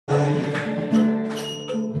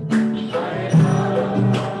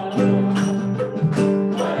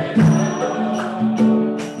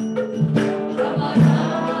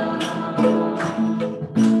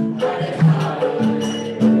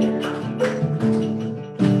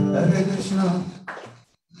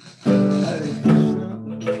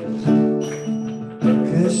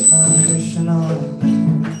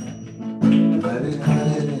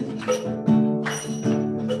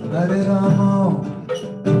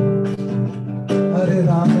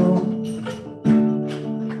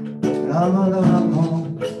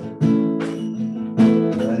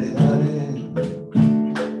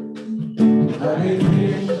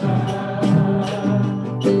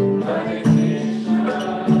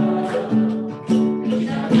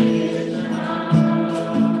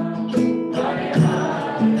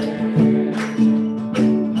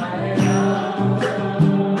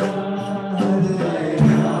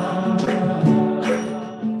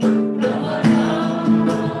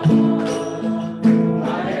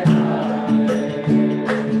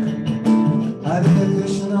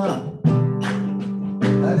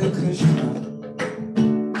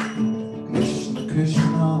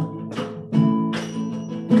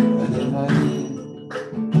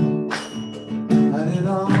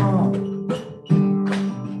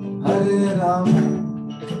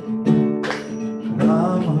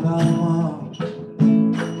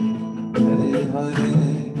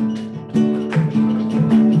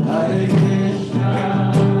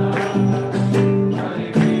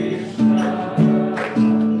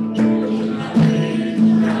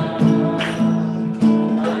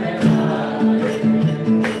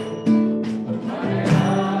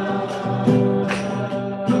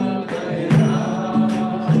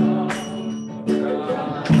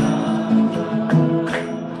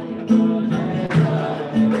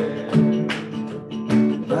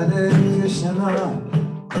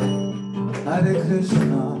Hare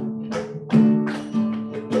Krishna,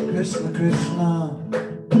 Krishna Krishna,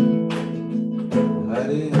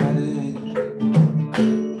 Hare Hare,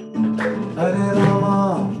 Hare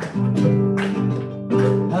Rama,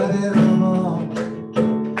 Hare Rama,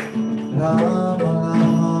 Rama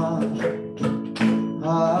Rama,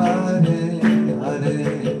 Hare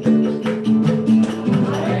Hare.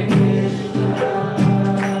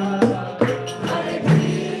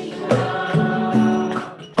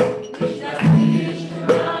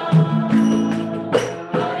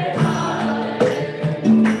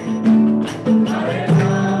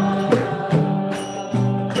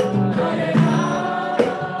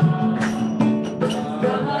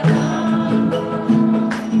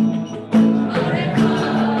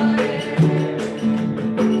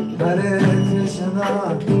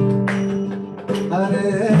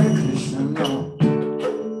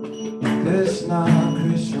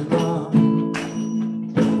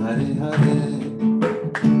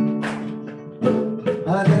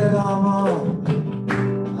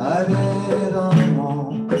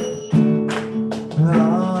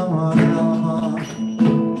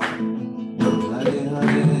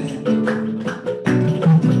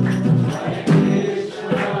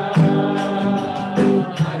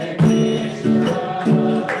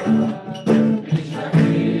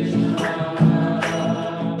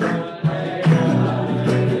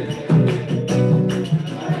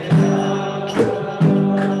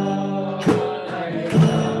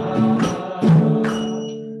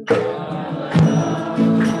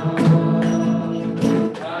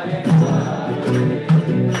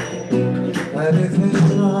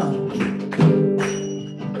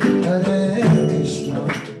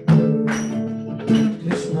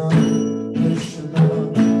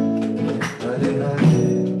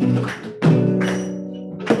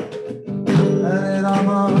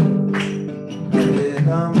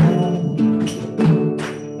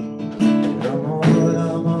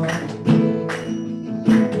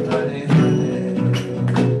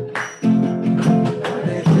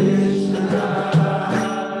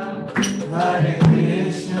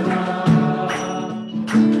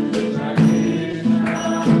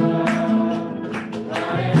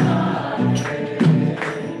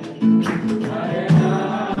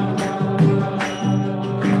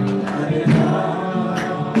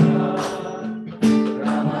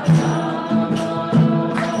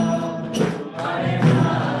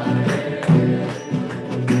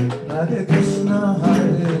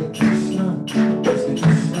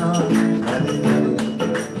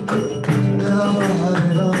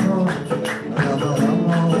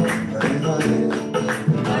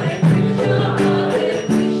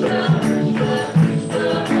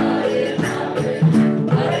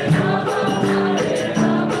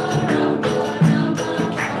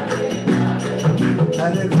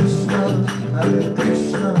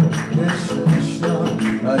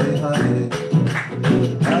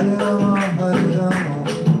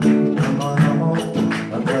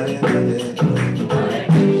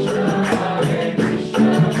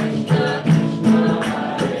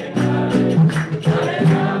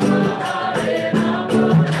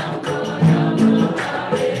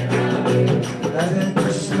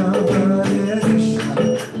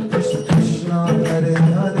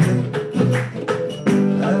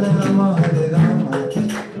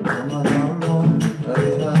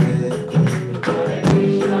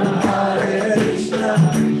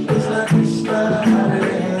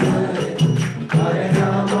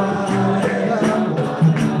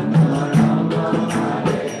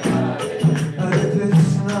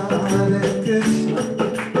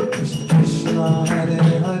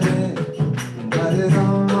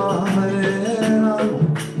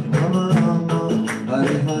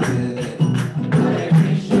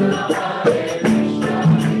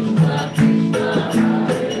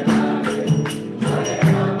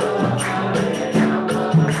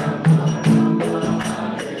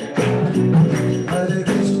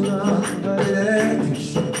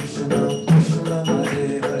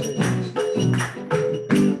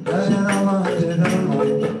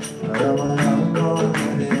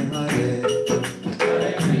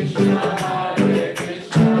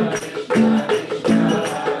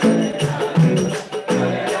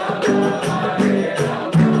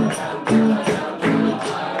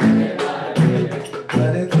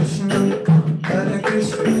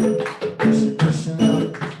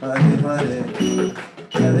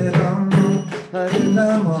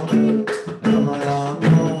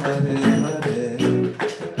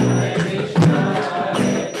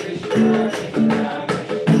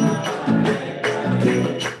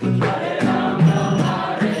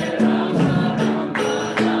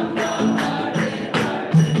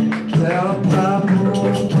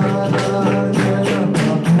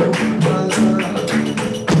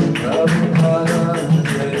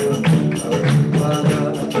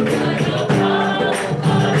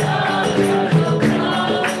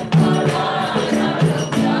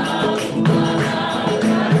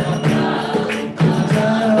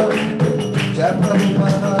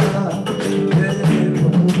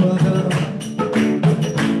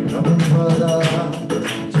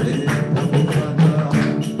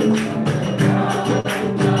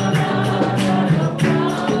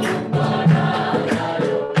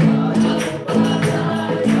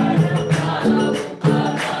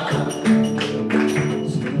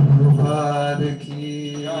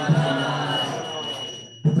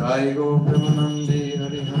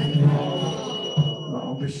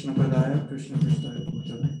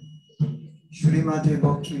 Srimati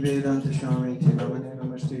Bhakti Vedanta Swami Namane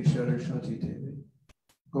Namaste Saraswati Devi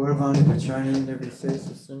Gauravani Pachani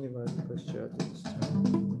Nirvisesa Sunnivadi Paschati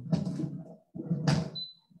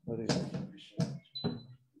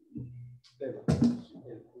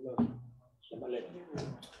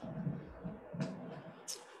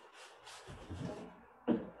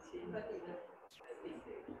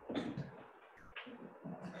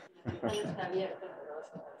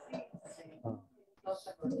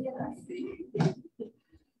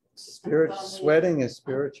Spirit, sweating is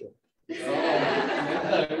spiritual. Did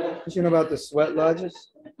you know about the sweat lodges?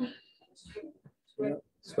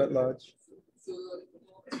 Sweat lodge.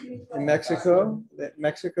 In Mexico,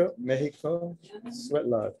 sweat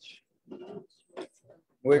lodge.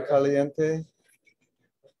 Muy caliente,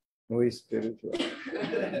 muy spiritual.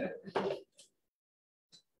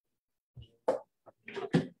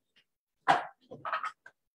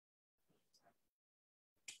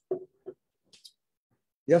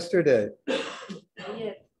 Yesterday,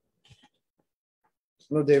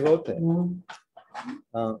 no devotee,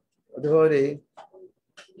 devotee,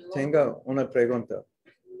 tengo una pregunta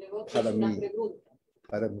para mí.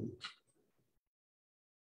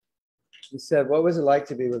 He said, what was it like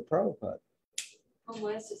to be with Prabhupada?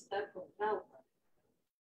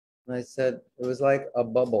 And I said, it was like a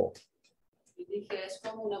bubble. You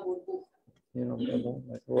know, bubble?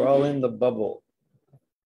 Like we're all in the bubble.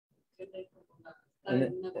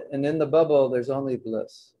 And in the bubble, there's only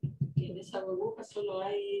bliss.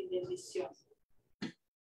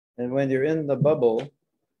 And when you're in the bubble,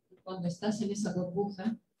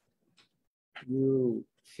 you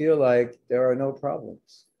feel like there are no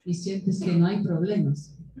problems.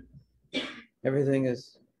 Everything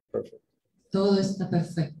is perfect. Todo está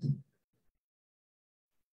perfecto.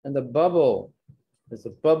 And the bubble is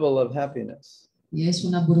a bubble of happiness. Y es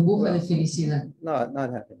una burbuja de felicidad.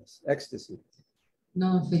 Not happiness, ecstasy.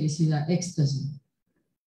 No felicidad, éxtasis.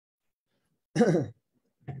 It's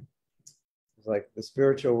like the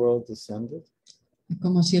spiritual world descended.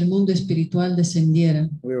 Como si el mundo espiritual descendiera.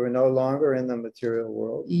 We were no longer in the material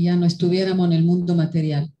world. Y ya no estuviéramos en el mundo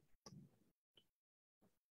material.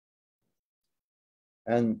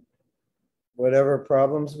 And whatever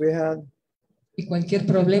problems we had, y cualquier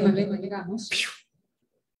problema que tengamos,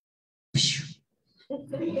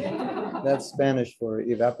 that's Spanish for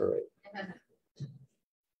evaporate.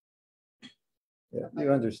 Yeah,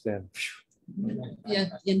 you understand.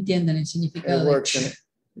 ya entienden el significado.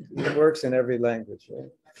 It works in every language,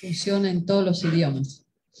 right? Funciona en todos los idiomas.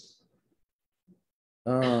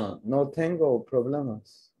 No tengo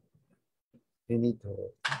problemas.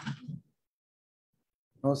 Finito.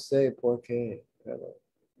 No sé por qué, pero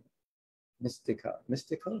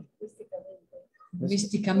místicamente.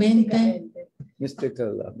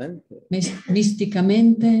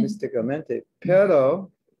 Místicamente.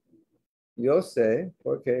 Pero yo sé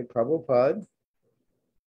porque Prabhupada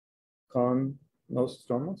con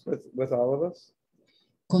nosotros, with all of us.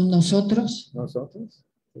 Con nosotros. Nosotros,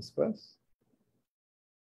 después.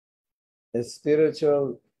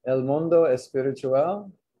 Espiritual, el mundo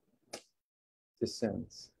espiritual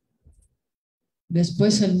descends.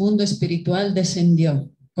 Después el mundo espiritual descendió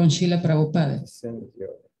con Srila Prabhupada.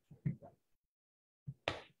 Descendió.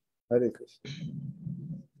 Hare Krishna.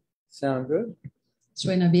 Sound good?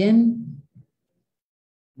 ¿Suena bien?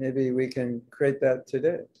 Maybe we can create that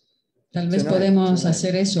today. Tal vez podemos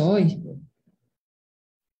hacer eso hoy.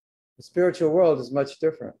 The spiritual world is much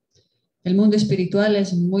different. El mundo espiritual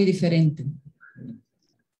es muy diferente.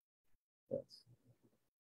 Yes.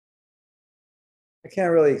 I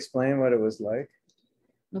can't really explain what it was like.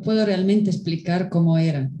 No puedo realmente explicar cómo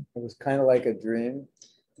era. It was kind of like a dream.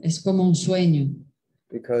 Es como un sueño.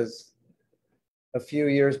 Because a few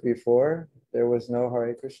years before, there was no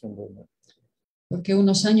Hare Krishna movement. Porque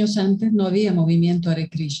unos años antes no había movimiento Hare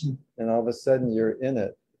Krishna. And all of a sudden you're in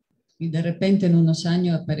it. Y de repente en unos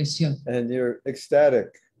años apareció and you're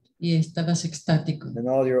ecstatic, y estabas extático. and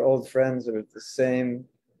all your old friends are the same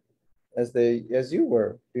as you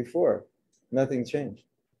were before. Nothing changed.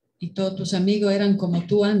 Y todos tus amigos eran como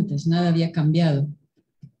tú antes, nada había cambiado.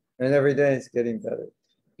 And every day it's getting better.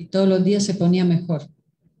 Y todos los días se ponía mejor.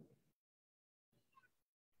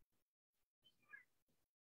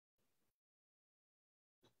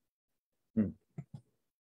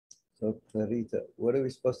 So Clarita, what are we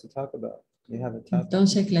supposed to talk about? You have a topic.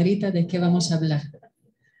 Entonces, Clarita, ¿de qué vamos a hablar?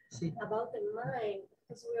 Sí. About the mind,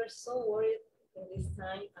 because we are so worried in this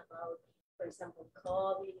time about, for example,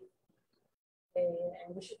 COVID,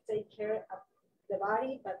 and we should take care of the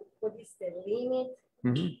body, but what is the limit?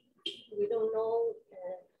 We don't know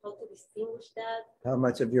how to distinguish that. How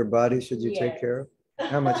much of your body should you take care of?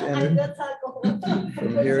 How much energy?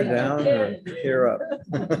 From here down or here up?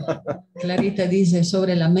 Clarita dice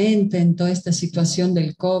sobre la mente en toda esta situación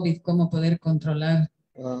del COVID, cómo poder controlar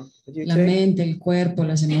la mente, el cuerpo,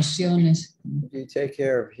 las emociones. If you take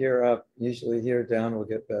care of here up, usually here down will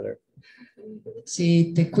get better.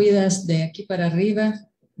 Si te cuidas de aquí para arriba,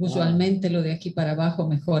 usualmente lo de aquí para abajo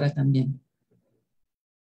mejora también.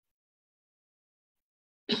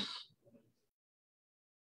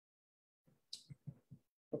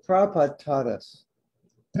 Prabhupada taught us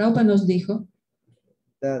Prabhupada nos dijo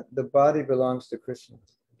that the body belongs to Krishna.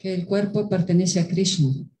 que el cuerpo pertenece a Krishna.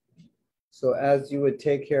 So as you would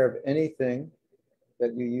take care of anything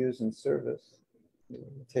that you use in service,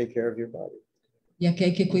 you take care of your body. Ya que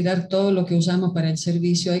hay que cuidar todo lo que usamos para el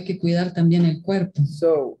servicio, hay que cuidar también el cuerpo.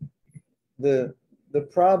 So the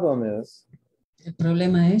problem is, El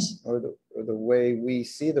problema es, or the way we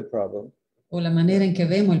see the problem, o la manera en que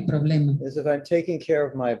vemos el problema, is if I'm taking care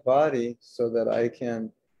of my body so that I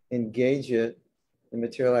can engage it in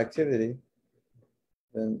material activity,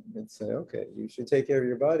 then it's say, okay, you should take care of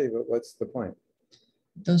your body, but what's the point?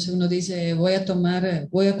 entonces uno dice, voy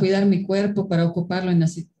a cuidar mi cuerpo para ocuparlo en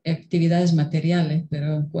las actividades materiales,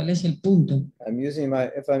 pero ¿cuál es el punto? If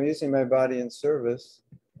I'm using my body in service,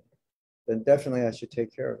 then definitely I should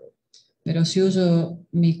take care of it. Pero si uso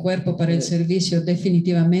mi cuerpo para el servicio,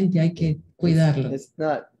 definitivamente hay que cuidarlo. It's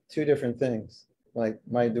not two different things, like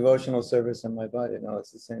my devotional service and my body. No,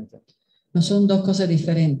 it's the same thing. No son dos cosas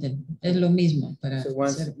diferentes, es lo mismo. So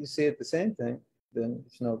once you see it the same thing, then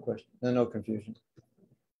there's no question, there's no confusion.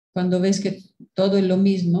 Cuando ves que todo es lo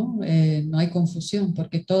mismo, no hay confusión,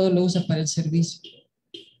 porque todo lo usa para el servicio.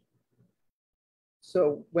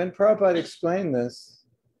 So when Prabhupada explained this,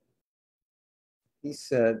 he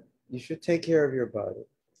said, you should take care of your body.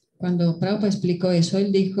 Cuando Prabhupada explicó eso,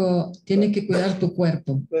 él dijo, tienes que cuidar tu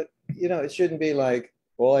cuerpo. But, you know, it shouldn't be like,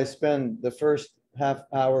 well, I spend the first half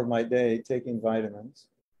hour of my day taking vitamins.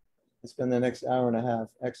 I spend the next hour and a half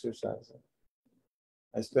exercising.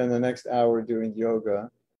 I spend the next hour doing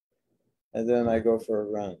yoga, and then I go for a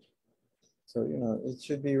run. So, you know, it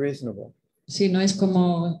should be reasonable. Sí, no es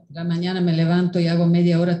como la mañana me levanto y hago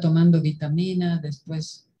media hora tomando vitamina,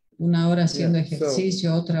 después una hora haciendo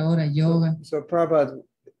ejercicio, otra hora yoga. So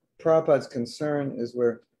Prabhupada's concern is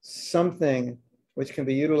where something which can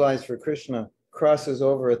be utilized for Krishna crosses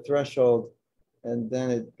over a threshold and then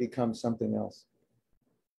it becomes something else.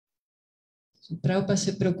 Prabhupada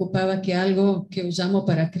se preocupaba que algo que usamos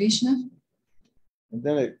para Krishna, and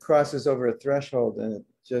then it crosses over a threshold and it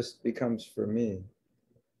just becomes for me.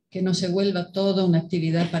 Que no se vuelva toda una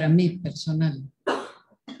actividad para mí personal.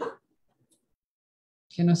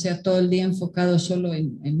 Que no sea todo el día enfocado solo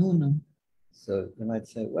en uno. So you might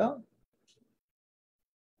say, well,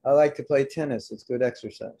 I like to play tennis. It's good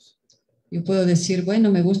exercise. Yo puedo decir,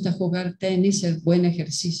 bueno, me gusta jugar tenis, es buen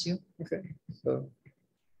ejercicio. Okay, so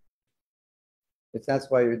if that's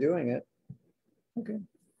why you're doing it, okay.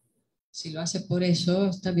 Si lo hace por eso,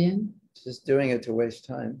 está bien. Just doing it to waste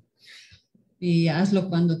time. Y hazlo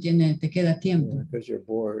cuando te queda tiempo. Because you're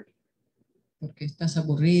bored. Porque estás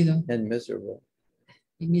aburrido. And miserable.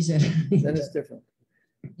 Y miserable. Then it's different.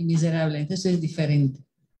 Y miserable. Entonces es diferente.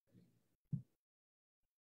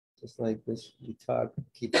 Just like this guitarra.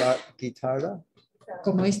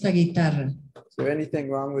 Como esta guitarra. Is there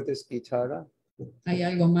anything wrong with this guitarra? ¿Hay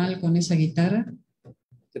algo mal con esa guitarra?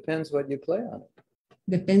 Depends what you play on it.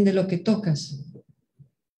 Depende de lo que tocas.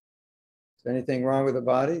 Is there anything wrong with the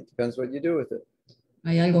body? Depends what you do with it.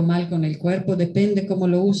 ¿Hay algo mal con el cuerpo? Depende cómo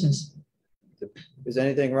lo usas. Is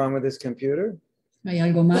anything wrong with this computer? ¿Hay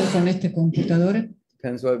algo mal con esta computadora?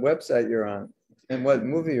 Depends what website you're on and what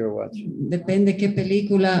movie you're watching. Depende qué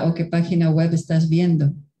película o qué página web estás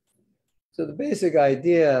viendo. So the basic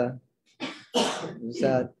idea is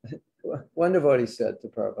that one devotee said to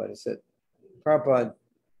Prabhupada, he said, Prabhupada,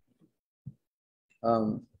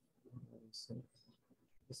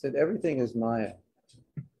 He said, everything is Maya.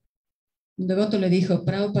 Un devoto le dijo,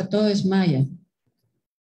 Prabhupada, todo es Maya.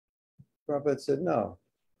 Prabhupada said, no,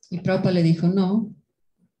 Y Prabhupada le dijo, no,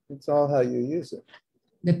 it's all how you use it.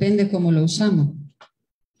 depende cómo lo usamos.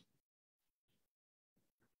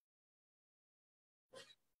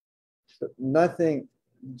 So nothing,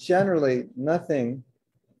 generally, nothing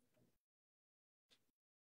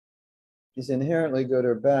is inherently good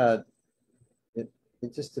or bad.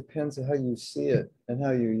 It just depends on how you see it and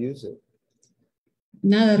how you use it.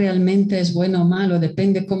 Nada realmente es bueno o malo,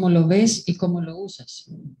 depende cómo lo ves y cómo lo usas.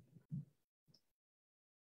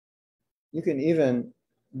 You can even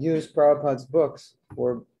use Prabhupada's books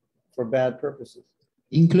for bad purposes.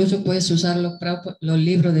 Incluso puedes usar los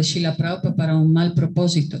libros de Srila Prabhupada para un mal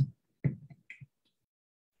propósito.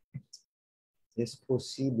 Es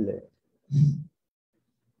posible.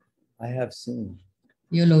 I have seen.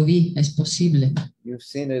 Yo lo vi, es posible. You've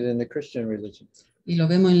seen it in the Christian religion. Y lo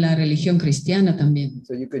vemos en la religión cristiana también.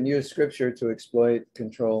 So you can use scripture to exploit,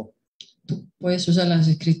 control. Tú puedes usar las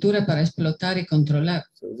escrituras para explotar y controlar.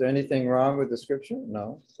 So is there anything wrong with the scripture?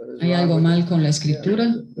 No. ¿Hay algo mal con la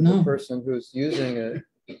escritura? No. The person who's using it,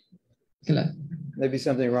 Claro. maybe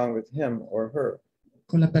something wrong with him or her.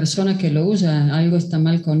 Con la persona que lo usa, algo está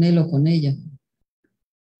mal con él o con ella.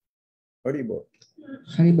 Haribol.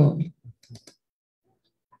 Haribol.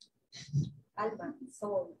 Alma,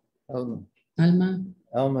 soul. Alma. Alma.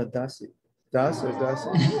 Alma Dasi. Das or Dasi?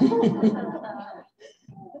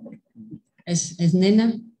 ¿Es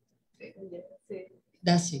nena? Sí.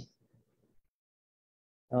 Dasi.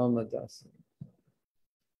 Alma Dasi.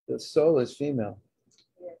 The soul is female.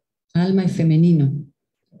 Alma es femenino.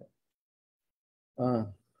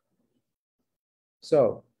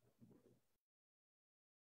 So,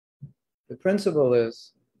 the principle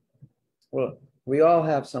is, well, we all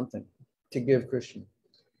have something to give Krishna.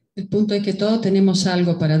 El punto es que todos tenemos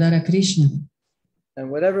algo para dar a Krishna. And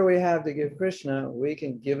whatever we have to give Krishna, we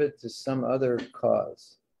can give it to some other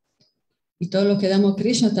cause. Y todo lo que damos a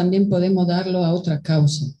Krishna también podemos darlo a otra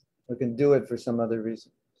causa. We can do it for some other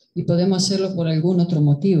reason. Y podemos hacerlo por algún otro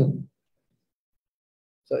motivo.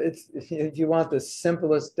 So it's, if you want the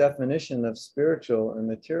simplest definition of spiritual and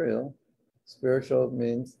material, spiritual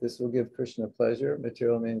means this will give Krishna pleasure,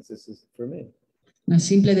 material means this is for me. Una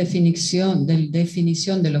simple definición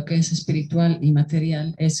de lo que es espiritual y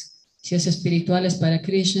material es si es espiritual es para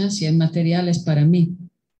Krishna, si es material es para mí.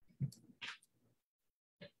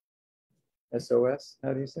 SOS,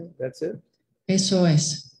 how do you say? That's it? Eso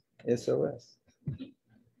es. SOS.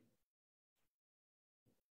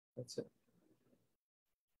 That's it.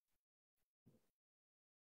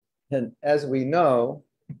 And as we know,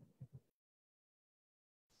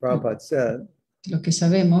 Prabhupada said, Lo que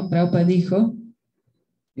sabemos, Prabhupada dijo,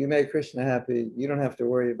 you make Krishna happy, you don't have to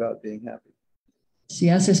worry about being happy. si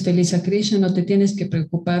haces feliz a Krishna, no te tienes que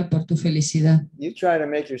preocupar por tu felicidad. You try to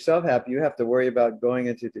make yourself happy, you have to worry about going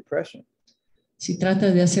into depression. Si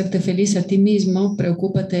tratas de hacerte feliz a ti mismo,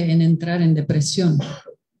 preocúpate en entrar en depresión.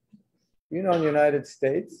 You know, in the United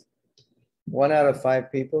States, 1 out of 5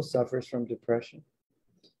 people suffers from depression.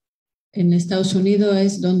 En Estados Unidos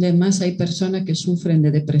es donde más hay personas que sufren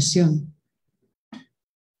de depresión.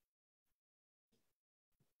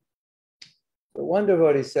 So one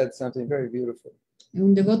devotee said something very beautiful.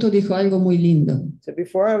 Un devoto dijo algo muy lindo. He said,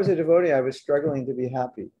 before I was a devotee, I was struggling to be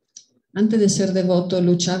happy. Antes de ser devoto,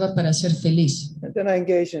 luchaba para ser feliz. And then I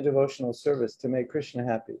engaged in devotional service to make Krishna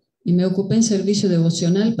happy. Y me ocupé en servicio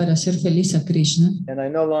devocional para hacer feliz a Krishna. And I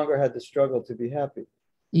no longer had to struggle to be happy.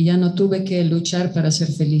 Y ya no tuve que luchar para ser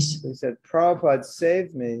feliz. So he said, Prabhupada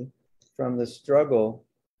saved me from the struggle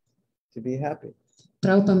to be happy.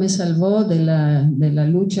 Prabhupada me salvó de la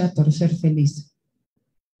lucha por ser feliz.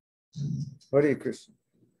 Hare Krishna.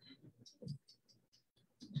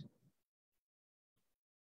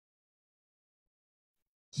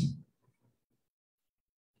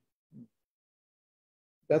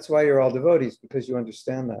 That's why you're all devotees, because you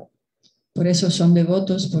understand that. Por eso son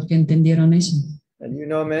devotos, porque entendieron eso. And you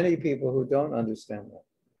know many people who don't understand that.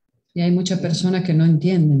 Y hay muchas personas que no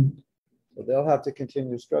entienden. So they'll have to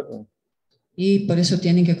continue struggling. Y por eso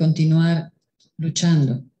tienen que continuar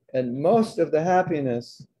luchando. And most of the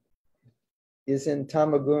happiness is in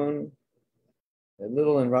Tamagun, a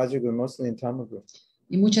little in Rajagun, mostly in Tamagun.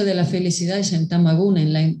 Y mucha de la felicidad es en Tamaguna,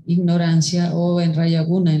 en la ignorancia, o en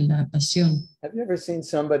Rayaguna, en la pasión. Have you ever seen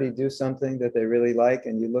somebody do something that they really like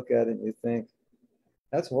and you look at it and you think,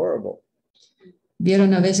 that's horrible?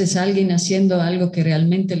 Vieron a veces a alguien haciendo algo que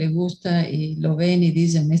realmente le gusta y lo ven y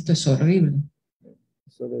dicen, esto es horrible.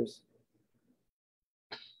 So there's,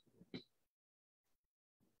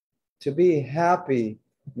 to be happy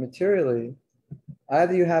materially,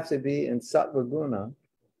 either you have to be in sattva guna,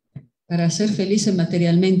 Para ser felices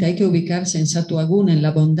materialmente hay que ubicarse en sattva guna, en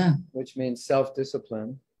la bondad, which means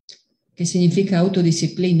self-discipline, que significa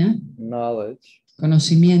autodisciplina, knowledge,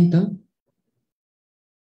 conocimiento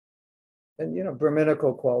and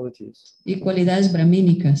brahminical qualities. y cualidades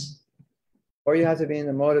brahmínicas. Or you have to be in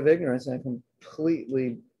the mode of ignorance and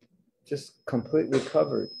completely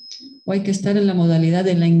covered. O hay que estar en la modalidad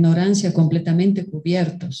de la ignorancia completamente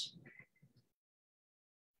cubiertos.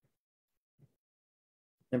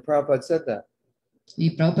 And Prabhupada said that.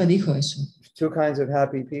 Y Prabhupada dijo eso. Two kinds of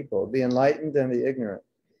happy people, the enlightened and the ignorant.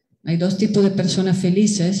 Hay dos tipos de personas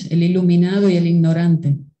felices, el iluminado y el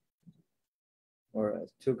ignorante. Or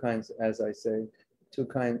two kinds, as I say, two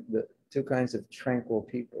kinds of tranquil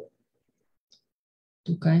people.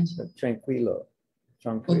 Two kinds. Tranquilo.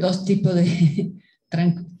 O dos tipos de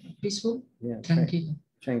peaceful, Yeah, tranquilo.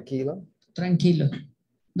 Tranquilo. Tranquilo.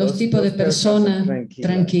 Dos tipos de personas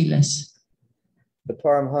tranquilas. The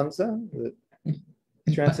Paramhamsa, the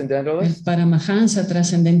transcendentalist. El Paramahansa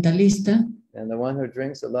trascendentalista. And the one who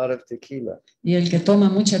drinks a lot of tequila. Y el que toma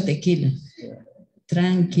mucha tequila. Yeah.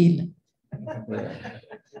 Tranquila. Yeah.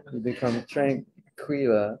 You become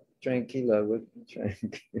tranquila with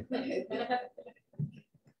tranquila.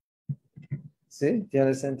 ¿Sí?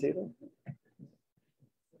 ¿Tiene sentido?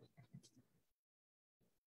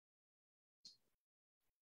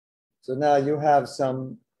 So now you have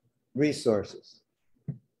some resources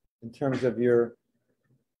in terms of your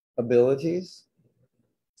abilities.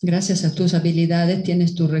 Gracias a tus habilidades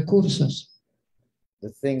tienes tus recursos. The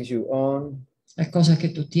things you own. Las cosas que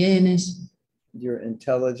tú tienes. Your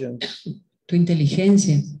intelligence. Tu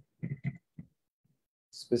inteligencia.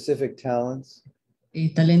 Specific talents.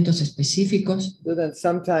 Y talentos específicos. So then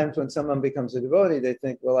sometimes when someone becomes a devotee, they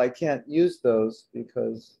think, well, I can't use those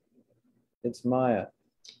because it's Maya.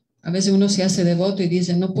 A veces uno se hace devoto y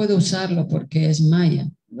dice, no puedo usarlo porque es Maya.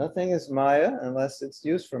 Nothing is Maya unless it's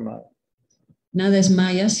used for Maya. Nada es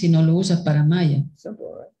Maya si no lo usas para Maya.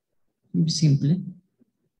 Simple, right? Simple.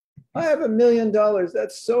 I have $1 million.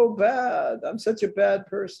 That's so bad. I'm such a bad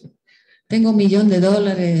person. Tengo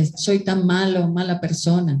 $1,000,000. Soy tan mala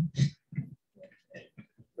persona.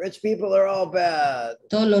 Rich people are all bad.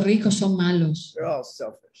 Todos los ricos son malos. They're all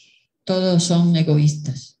selfish. Todos son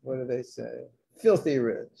egoístas. What do they say? Filthy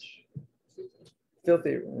rich.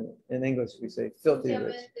 Filthy. In English we say filthy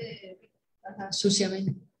rich.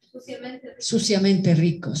 Suciamente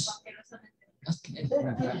ricos.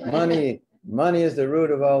 Money is the root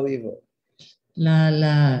of all evil.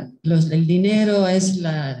 El dinero es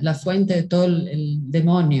la fuente de todo el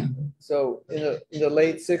demonio. So in the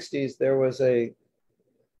late 60s, there was a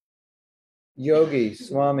yogi,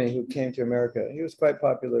 Swami, who came to America. He was quite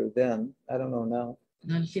popular then. I don't know now.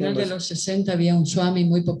 Al final de los 60 había un Swami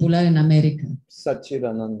muy popular en América.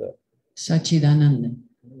 Sachidananda.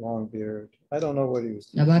 Long beard. I don't know what he was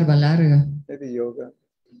doing. La barba larga. Maybe yoga.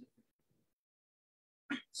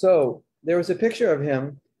 So there was a picture of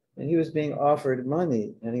him and he was being offered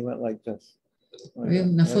money and he went like this. Había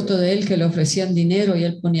una foto de él que le ofrecían dinero y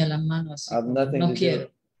él ponía las manos así. No quiero.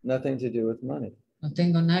 Nothing to do with money. No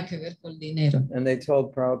tengo nada que ver con dinero. And they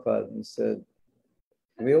told Prabhupada and said,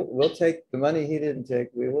 we'll take the money he didn't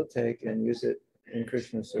take, we will take and use it in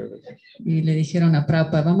Krishna service. Y le dijeron a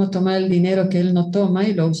Prabhupada, vamos a tomar el dinero que él no toma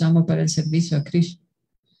y lo usamos para el servicio a Krishna.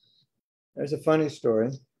 There's a funny story.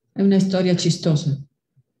 Hay una historia chistosa.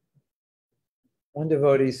 One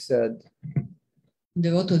devotee said, Un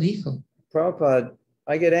devoto dijo, Prabhupada,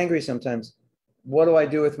 I get angry sometimes. What do I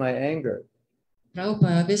do with my anger?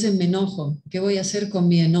 Prabhupada, a veces me enojo. ¿Qué voy a hacer con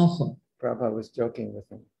mi enojo? Prabhupada was joking with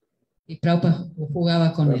him. Y Prabhupada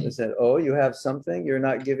jugaba con Prabhupada él. said, oh, you have something you're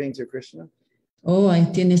not giving to Krishna? Oh,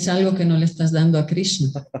 ahí tienes algo que no le estás dando a Krishna.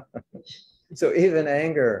 So even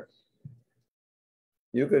anger,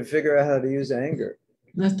 you could figure out how to use anger.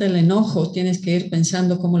 Hasta el enojo tienes que ir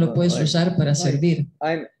pensando cómo lo puedes usar para servir.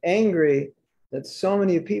 I'm angry that so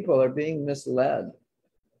many people are being misled.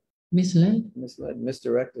 Misled? Misled,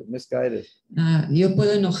 misdirected, misguided. Yo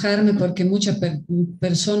puedo enojarme porque muchas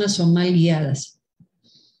personas son mal guiadas.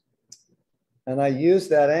 And I use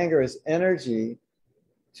that anger as energy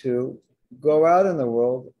to go out in the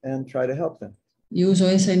world and try to help them. Y uso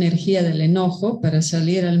esa energía del enojo para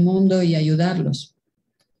salir al mundo y ayudarlos.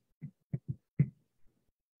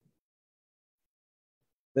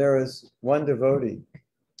 There is one devotee.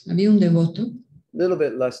 Había un devoto. A little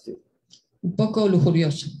bit lusty. Un poco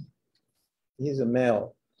lujurioso. He's a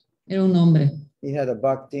male. Era un hombre. He had a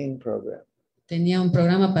bhaktin program. Tenía un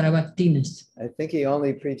programa para bhaktinas. I think he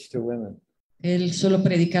only preached to women. Él solo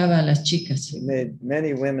predicaba a las chicas. He made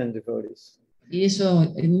many women devotees. Y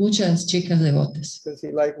eso en muchas chicas devotas, because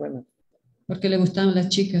he liked women. porque le gustaban las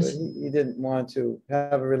But chicas. he didn't want to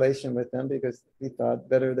have a relation with them because he thought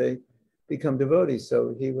better they become devotees.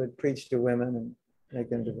 So he would preach to women and make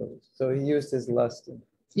them devotees. So he used his lust.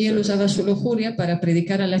 Y él usaba su lujuria para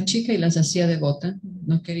predicar a las chicas y las hacía devotas.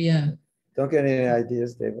 No quería, Don't get any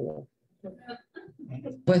ideas, David.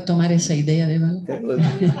 pues, tomar esa idea de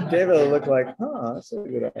Dévala. David looked like, huh, that's a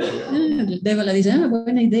good idea. Dévala dice,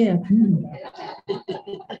 buena idea.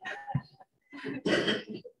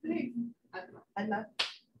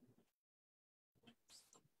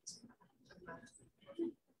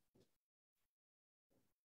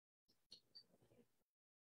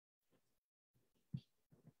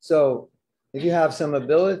 So if you have some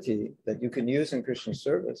ability that you can use in Krishna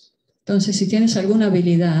service, Entonces, si tienes alguna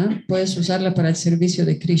habilidad, puedes usarla para el servicio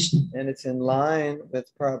de Krishna. and it's in line with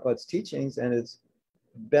Prabhupada's teachings, and it's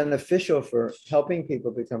beneficial for helping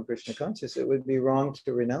people become Krishna conscious, it would be wrong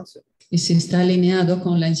to renounce it. Y si está alineado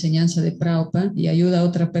con la enseñanza de Prabhupada y ayuda a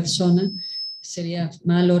otra persona, sería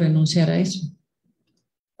malo renunciar a eso.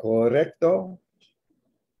 Correcto.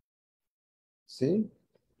 ¿Sí?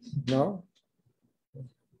 No?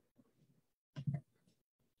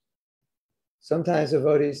 Sometimes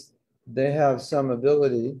devotees, they have some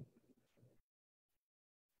ability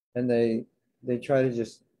and they try to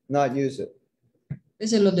just not use it. A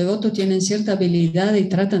veces los devotos tienen cierta habilidad y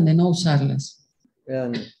tratan de no usarlas.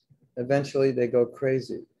 And eventually they go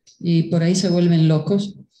crazy. Y por ahí se vuelven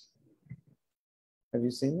locos. Have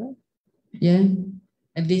you seen that? ¿Ya?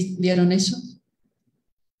 ¿Vieron eso?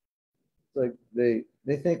 Like they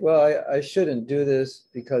think, well, I shouldn't do this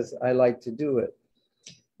because I like to do it.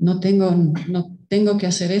 No tengo que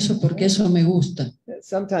hacer eso porque eso me gusta.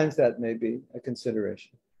 Sometimes that may be a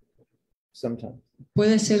consideration. Sometimes.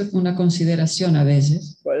 Puede ser una consideración a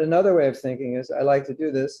veces. But another way of thinking is, I like to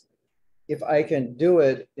do this. If I can do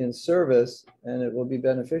it in service and it will be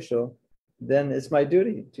beneficial, then it's my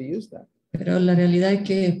duty to use that. Pero la realidad es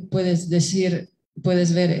que puedes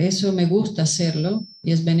ver, eso me gusta hacerlo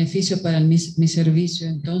y es beneficio para mi servicio,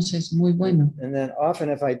 entonces muy bueno. And then often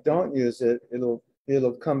if I don't use it,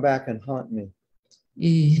 it'll come back and haunt me.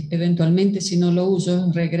 Y eventualmente si no lo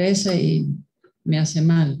uso, regresa y me hace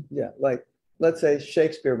mal. Yeah, like let's say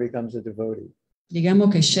Shakespeare becomes a devotee.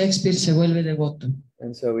 Digamos que Shakespeare se vuelve devoto.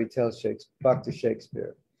 And so we tell Shakespeare, back to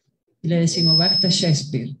Shakespeare. Y le decimos, basta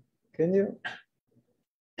Shakespeare. Can you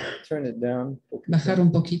turn it down? Bajar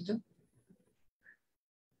un poquito.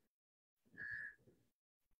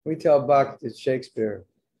 We tell back to Shakespeare,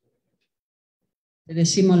 Le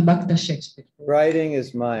decimos el basta Shakespeare. writing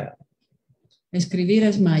is Maya. Escribir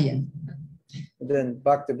es Maya. And then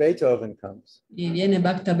back to Beethoven comes. Y viene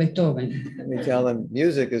basta Beethoven. And we tell him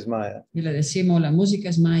music is Maya. Y le decimos, la música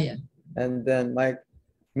es Maya. And then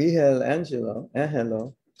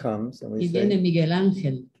Michelangelo comes and we Y viene say, Miguel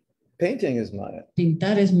Ángel. painting is Maya.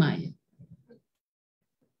 Pintar es Maya.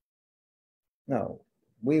 No,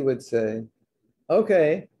 we would say,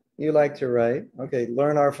 okay, you like to write. Okay,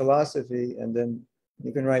 learn our philosophy, and then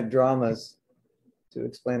you can write dramas to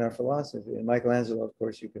explain our philosophy. And Michelangelo, of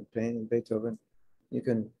course, you can paint, and Beethoven, you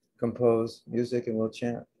can compose music, and we'll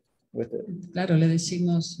chant with it. Claro, le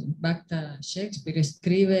decimos, basta Shakespeare,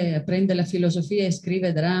 escribe, aprende la filosofía,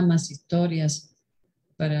 escribe dramas, historias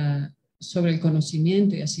sobre el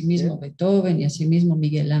conocimiento, y asimismo Beethoven, y asimismo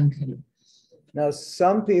Miguel Ángel. Now,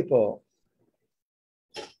 some people,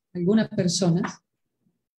 Algunas personas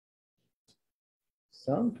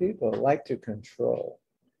like to control.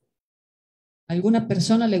 A alguna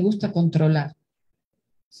persona le gusta controlar.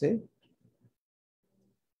 See?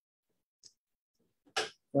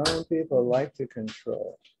 Some people like to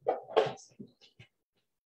control.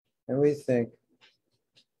 And we think,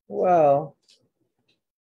 well,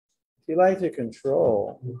 if you like to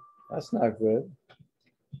control, that's not good.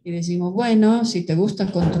 Y decimos, bueno, si te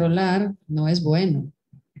gusta controlar, no es bueno.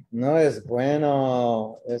 No es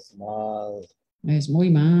bueno, es mal. Es muy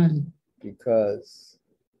mal. Because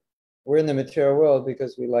we're in the material world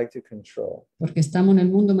because we like to control. Porque estamos en el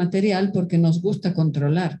mundo material porque nos gusta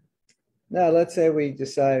controlar. Now, let's say we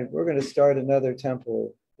decide we're going to start another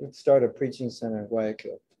temple. Let's start a preaching center in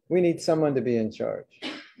Guayaquil. We need someone to be in charge.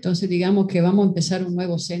 Entonces, digamos que vamos a empezar un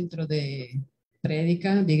nuevo centro de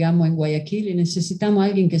prédica, digamos en Guayaquil, y necesitamos a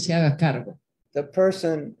alguien que se haga cargo. The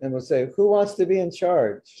person, and we'll say, who wants to be in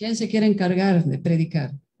charge? ¿Quién se quiere encargar de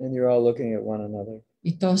predicar? And you're all looking at one another.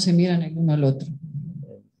 Y todos se miran el uno al otro.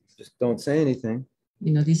 Just don't say anything.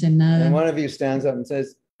 Y no dicen nada. And one of you stands up and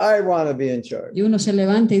says, I want to be in charge. Y uno se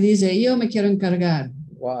levanta y dice, yo me quiero encargar.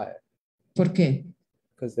 Why? ¿Por qué?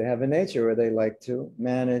 Because they have a nature where they like to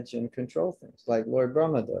manage and control things, like Lord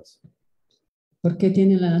Brahma does. Porque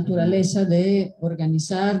tiene la naturaleza de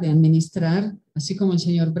organizar, de administrar, así como el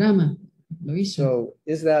señor Brahma lo hizo. So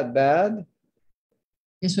is that bad?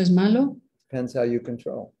 ¿Eso es malo? Depends how you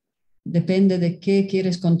control. Depende de qué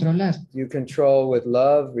quieres controlar. You control with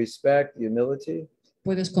love, respect, humility,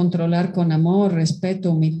 Puedes controlar con amor, respeto,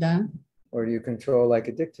 humildad, or you control like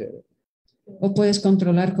a dictator o puedes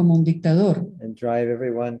controlar como un dictador and drive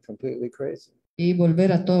everyone completely crazy. y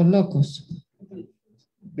volver a todos locos.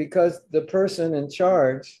 Because the person in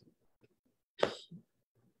charge,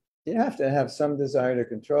 you have to have some desire to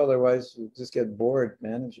control, otherwise you just get bored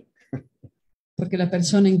managing. Porque la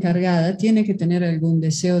persona encargada tiene que tener algún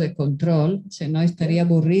deseo de control, si no estaría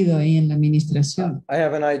aburrido ahí en la administración. I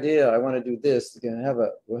have an idea. I want to do this.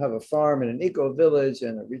 We'll have a farm and an eco village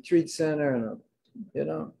and a retreat center and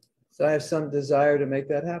So I have some desire to make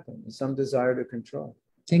that happen, some desire to control.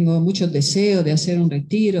 Tengo muchos deseos de hacer un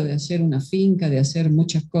retiro, de hacer una finca, de hacer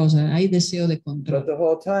muchas cosas. Hay deseo de But control. the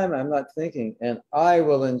whole time I'm not thinking, and I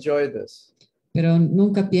will enjoy this. Pero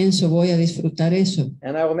nunca pienso voy a disfrutar eso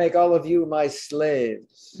And I will make all of you my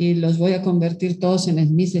slaves. y los voy a convertir todos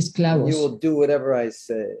en mis You esclavos will do whatever I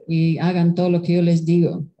say, y hagan todo lo que yo les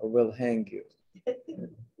digo or we'll hang you.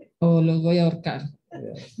 o los voy a ahorcar.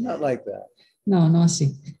 Yeah, not like that. No, no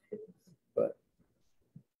así. But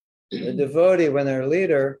the devotee, when they're a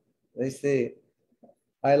leader, they say,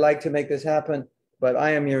 I like to make this happen, but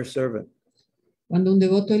I am your servant. Cuando un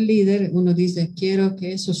devoto es líder, uno dice, quiero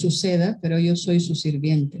que eso suceda, pero yo soy su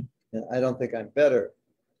sirviente. And I don't think I'm better.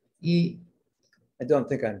 Y I don't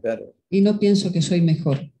think I'm better, no pienso que soy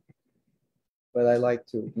mejor, but I like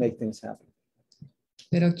to make things happen.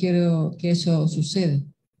 pero quiero que eso suceda.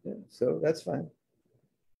 Yeah, so that's fine.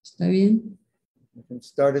 ¿Está bien? You can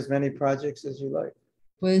start as many projects as you like,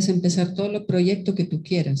 Puedes empezar todos los proyectos que tú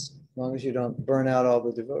quieras, as long as you don't burn out all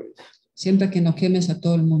the devotees. siempre que no quemes a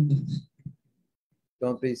todo el mundo.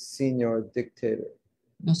 Don't be senior dictator.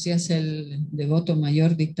 No seas el devoto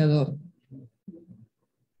mayor dictador.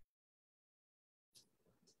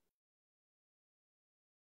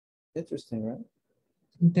 Interesting, right?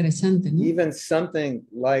 Interesante, ¿no? Even something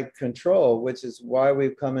like control, which is why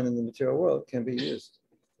we've come in the material world, can be used.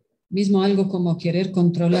 Mismo algo como querer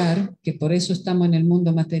controlar, que por eso estamos en el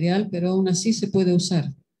mundo material, pero aún así se puede usar.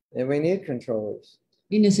 And we need controllers.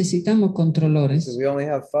 Y necesitamos controlores. If we only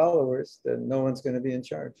have followers, then no one's going to be in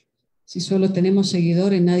charge. Si solo tenemos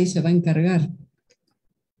seguidores, nadie se va a encargar.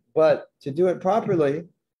 But to do it properly,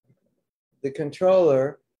 the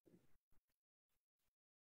controller,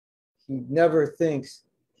 he never thinks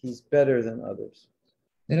he's better than others.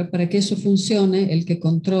 Pero para que eso funcione, el que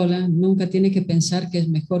controla nunca tiene que pensar que es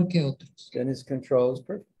mejor que otros. Then his control is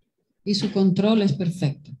perfect. Y su control es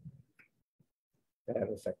perfecto.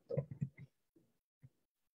 Perfecto.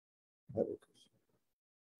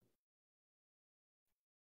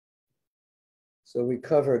 So we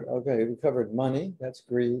covered money, that's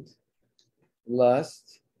greed,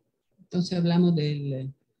 lust, Entonces hablamos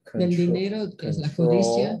del control, dinero, que es la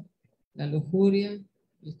codicia, la lujuria,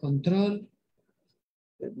 el control.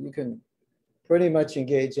 You can pretty much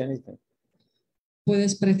engage anything.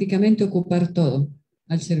 Puedes prácticamente ocupar todo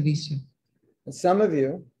al servicio. And some of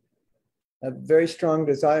you have very strong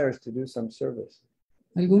desires to do some service.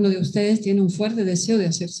 Algunos de ustedes tienen un fuerte deseo de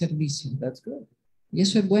hacer servicio. That's good, Y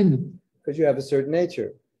eso es bueno, because you have a certain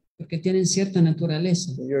nature. porque tienen cierta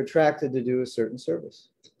naturaleza You're attracted to do a certain service.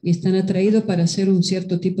 y están atraídos para hacer un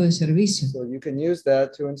cierto tipo de servicio. So you can use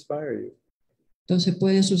that to inspire you. Entonces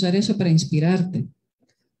puedes usar eso para inspirarte.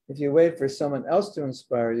 If you wait for someone else to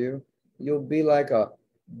inspire you, you'll be like a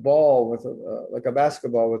ball with like a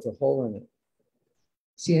basketball with a hole in it.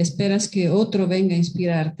 Si esperas que otro venga a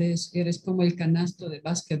inspirarte, eres como el canasto de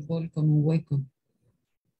básquetbol con un hueco.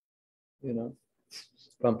 You know,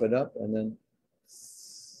 pump it up and then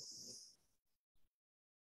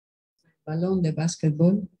Balón de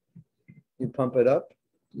básquetbol, you pump it up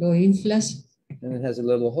lo inflas and it has a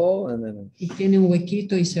little hole and then. y tiene un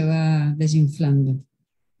huequito y se va desinflando.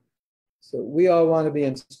 So we all want to be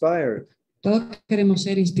inspired, Todos queremos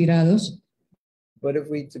ser inspirados, but if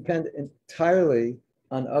we depend entirely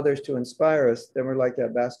on others to inspire us, then we're like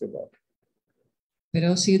that basketball.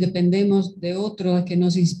 pero si dependemos de otro a que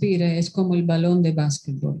nos inspire, es como el balón de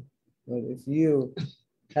básquetbol. But if you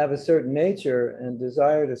have a certain nature and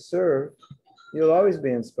desire to serve, you'll always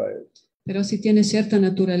be inspired. Pero si tienes cierta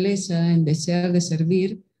naturaleza en desear de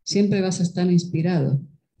servir, siempre vas a estar inspirado.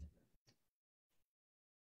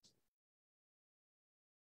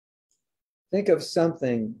 Think of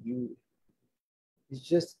something you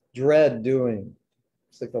just dread doing.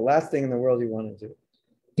 It's like the last thing in the world you want to do.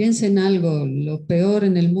 Piensa en algo, lo peor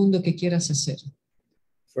en el mundo que quieras hacer.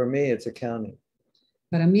 For me, it's accounting.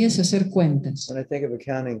 Para mí es hacer cuentas. When I think of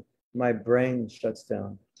accounting, my brain shuts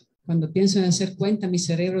down. Cuando pienso en hacer cuentas, mi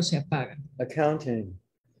cerebro se apaga. Accounting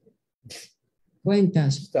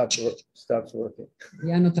Cuentas, stops working.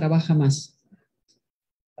 ya no trabaja más.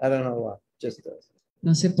 I don't know why, just does.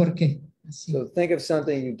 No sé por qué. Así. So think of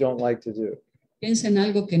something you don't like to do. Piensa en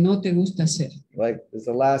algo que no te gusta hacer. Like it's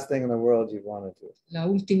the last thing in the world you want to do. La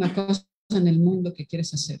última cosa en el mundo que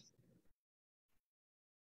quieres hacer.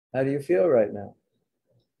 How do you feel right now?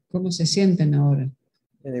 ¿Cómo se sienten ahora?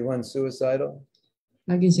 Anyone suicidal?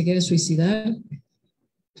 ¿Alguien se quiere suicidar?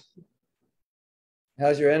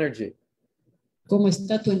 How's your energy, ¿Cómo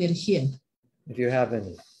está tu energía? if you have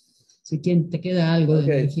any? Si te queda algo de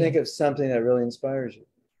Okay, think energía. of something that really inspires you.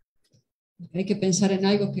 Hay que pensar en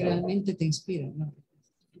algo que realmente te inspira, ¿no?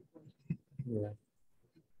 Yeah.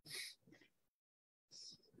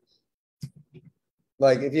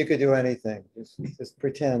 Like if you could do anything, just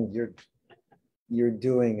pretend you're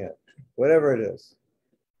doing it, whatever it is.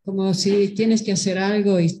 Como si tienes que hacer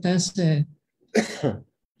algo y estás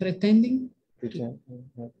pretending. Pretend.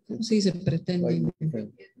 ¿Cómo se dice pretending? Like you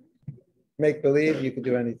can make believe you could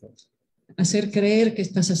do anything. Hacer creer que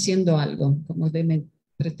estás haciendo algo, como de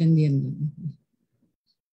pretendiendo.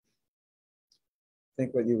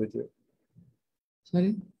 Think what you would do.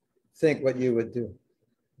 ¿Sorry? Think what you would do.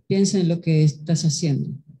 Piensa en lo que estás haciendo.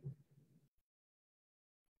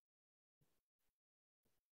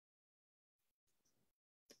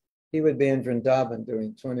 He would be in Vrindavan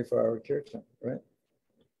doing 24-hour kirtan, right?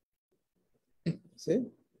 See?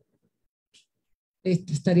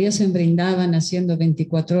 Estarías en Brindavan haciendo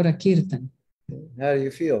 24 horas kirtan. How do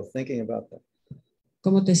you feel thinking about that?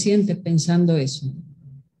 ¿Cómo te sientes pensando eso?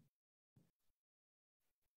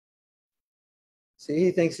 See,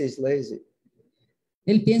 he thinks he's lazy.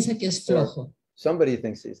 Él piensa que es flojo. Somebody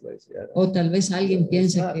thinks he's lazy. O tal vez alguien It's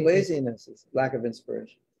piensa not que... laziness, it's lack of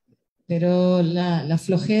inspiration. Pero la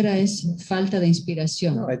flojera es falta de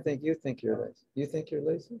inspiración. No, I think you think you're lazy. You think you're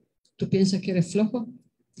lazy? ¿Tú piensas que eres flojo?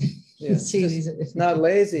 Yeah, Sí, dice. it's not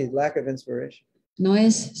lazy, lack of inspiration. No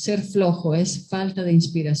es ser flojo, es falta de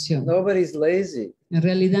inspiración. Nobody's lazy. En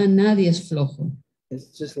realidad nadie es flojo.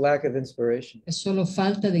 It's just lack of inspiration. Es solo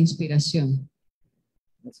falta de inspiración.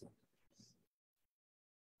 That's all.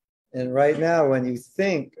 And right now, when you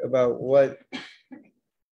think about what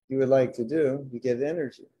you would like to do, you get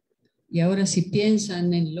energy. Y ahora si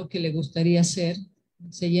piensan en lo que le gustaría hacer,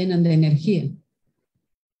 se llenan de energía.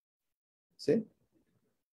 See?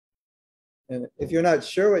 And if you're not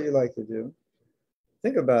sure what you like to do,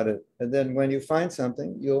 think about it. And then when you find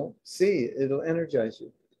something, you'll see it'll energize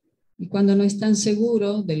you. Y cuando no están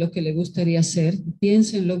seguros de lo que le gustaría hacer,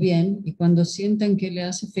 piénsenlo bien y cuando sientan que le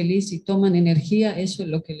hace feliz y toman energía, eso es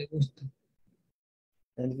lo que le gusta.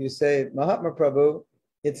 And if you say, Mahatma Prabhu,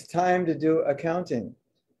 it's time to do accounting.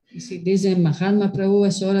 Y si dicen, Mahatma Prabhu,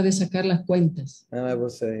 es hora de sacar las cuentas. And I will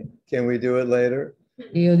say, can we do it later?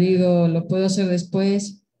 Y yo digo, ¿lo puedo hacer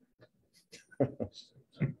después?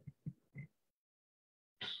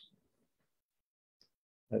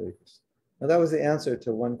 Now that was the answer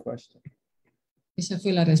to one question. Esa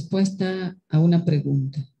fue la respuesta a una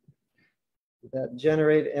pregunta. Did that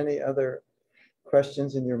generate any other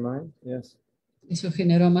questions in your mind? Yes. ¿Eso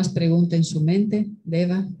generó más preguntas en su mente,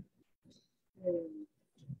 Deva? La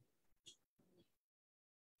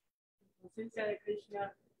conciencia de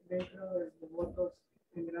Krishna dentro de los devotos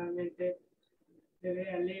generalmente se ve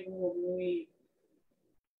al ego muy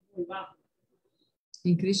bajo.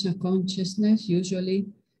 In Krishna consciousness, usually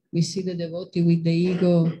we see the devotee with the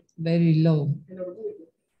ego very low. El orgullo.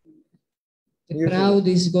 The Usually. proud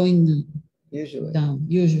is going Usually. down,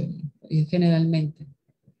 usually, generalmente.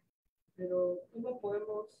 Pero ¿cómo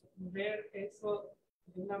podemos ver eso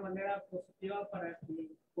de una manera positiva para que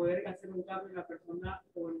poder hacer un cambio en la persona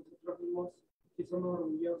o en nosotros mismos si somos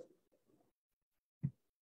orgullosos?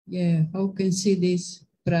 Yeah, how can see this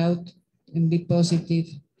proud and be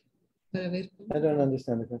positive? Para ver. I don't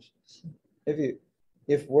understand the question.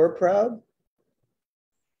 If we're proud,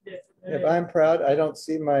 Yes. if I'm proud, I don't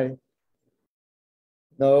see my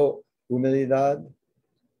no humildad.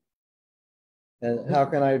 And how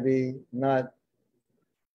can I be not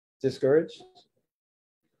discouraged?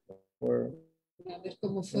 Or A ver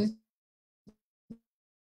cómo fue.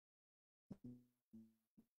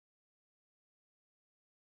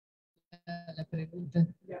 La pregunta.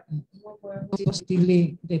 ¿Cómo podemos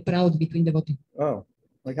Positively, the proud between devotees. oh,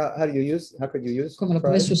 like how do you use? How could you use? ¿Cómo lo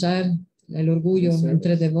pride? puedes usar el orgullo Sí.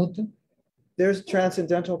 entre devotos? There's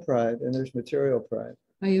transcendental pride and there's material pride.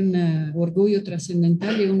 Hay un orgullo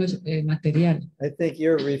trascendental y uno es material. I think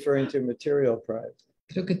you're referring to material pride.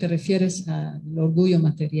 Creo que te refieres al orgullo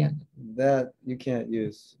material. That you can't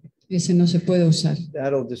use. Ese no se puede usar.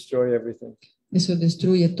 That'll destroy everything. Eso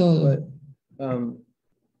destruye todo. But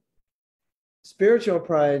spiritual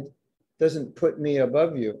pride doesn't put me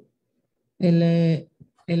above you.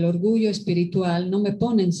 El orgullo espiritual no me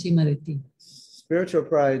pone encima de ti. Spiritual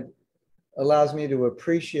pride allows me to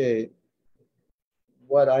appreciate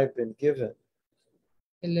what I've been given.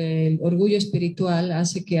 El orgullo espiritual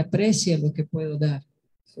hace que aprecie lo que puedo dar.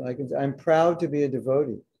 So I'm proud to be a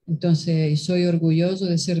devotee. Entonces, soy orgulloso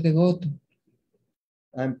de ser devoto.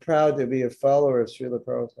 I'm proud to be a follower of Srila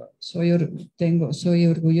Prabhupada. Soy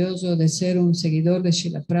orgulloso de ser un seguidor de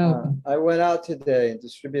Srila Prabhupada. I went out today and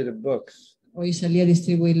distributed books. Hoy salí a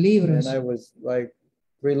distribuir libros And I was like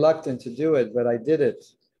reluctant to do it, but I did it.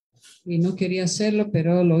 y no quería hacerlo,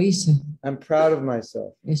 pero lo hice. I'm proud of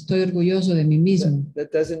myself. Estoy orgulloso de mí mismo.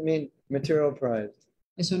 That doesn't mean material pride.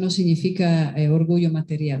 Eso no significa orgullo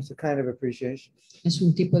material. It's a kind of appreciation. Es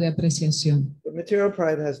un tipo de apreciación. But material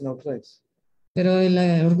pride has no place. Pero el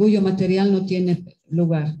orgullo material no tiene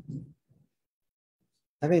lugar.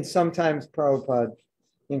 I mean, sometimes Prabhupada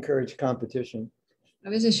encouraged competition. A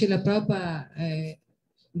veces Srila Prabhupada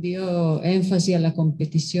dio énfasis a la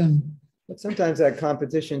competición, But sometimes that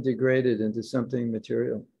competition degraded into something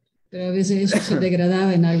material. pero a veces eso se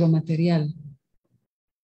degradaba en algo material.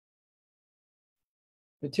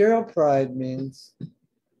 Material pride means,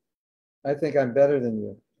 I think I'm better than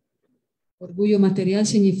you. Orgullo material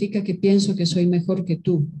significa que pienso que soy mejor que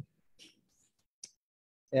tú.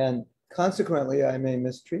 And consequently, I may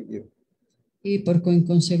mistreat you. Y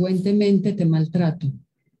consecuentemente te maltrato.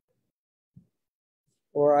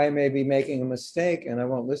 Or I may be making a mistake and I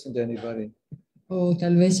won't listen to anybody. O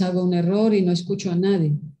tal vez hago un error y no escucho a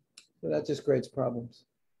nadie. So that just creates problems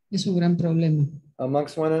Es un gran problema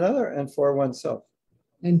amongst one another and for oneself.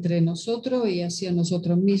 entre nosotros y hacia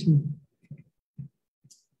nosotros mismos.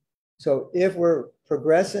 So if we're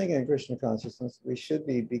progressing in Krishna consciousness, we should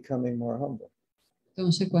be becoming more humble.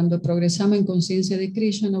 Entonces, cuando progresamos en conciencia de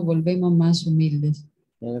Krishna, nos volvemos más humildes.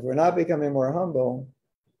 And if we're not becoming more humble,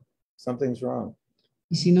 something's wrong.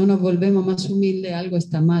 Y si no nos volvemos más humildes, algo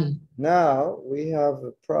está mal. Now we have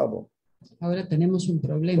a problem, Ahora tenemos un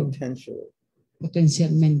problema, potentially.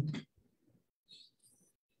 potencialmente.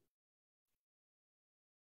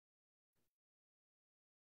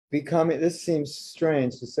 This seems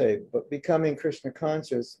strange to say, but becoming Krishna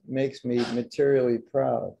conscious makes me materially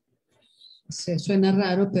proud. Se suena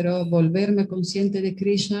raro, pero volverme consciente de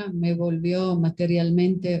Krishna me volvió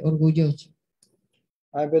materialmente orgulloso.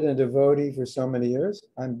 I've been a devotee for so many years.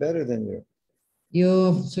 I'm better than you.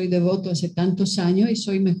 Yo soy devoto hace tantos años y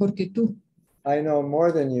soy mejor que tú. I know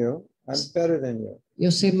more than you. I'm better than you.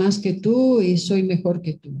 Yo sé más que tú y soy mejor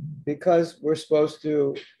que tú. Because we're supposed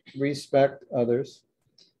to respect others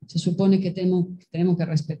Se supone que tenemos que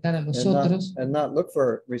respetar a los otros and not look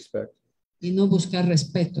for respect. y no buscar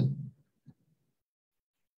respeto.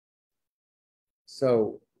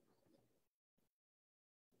 So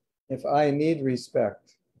if I need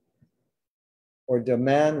respect or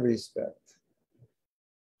demand respect,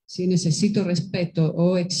 Si necesito respeto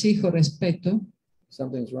o exijo respeto,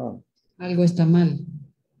 something's wrong. algo está mal.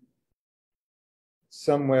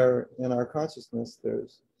 Somewhere in our consciousness,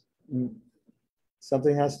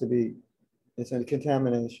 something has to be, it's a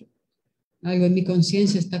contamination. Algo en mi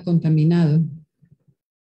conciencia está contaminado.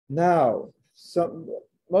 Now,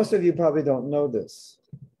 most of you probably don't know this,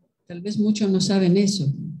 Tal vez muchos no saben eso.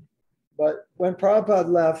 but when Prabhupada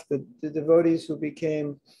left, the devotees who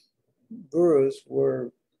became gurus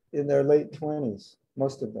were in their late 20s,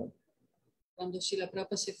 most of them. Cuando Srila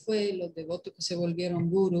Prabhupada se fue, los devotos que se volvieron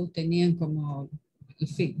gurú tenían como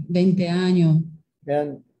 20 años.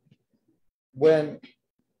 And when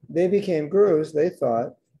they became gurus, they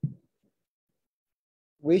thought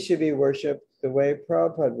we should be worshipped the way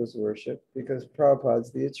Prabhupada was worshipped because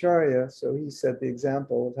Prabhupada's the Acharya, so he set the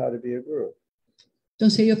example of how to be a guru.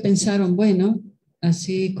 Entonces ellos pensaron, bueno,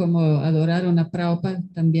 así como adoraron a Prabhupada,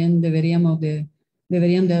 también deberían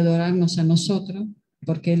de adorarnos a nosotros,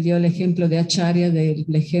 porque él dio el ejemplo de Acharya, del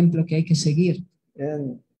ejemplo que hay que seguir.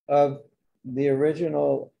 And of there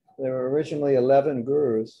were originally 11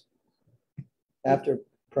 gurus after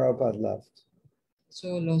Prabhupada left.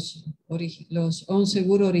 Son los 11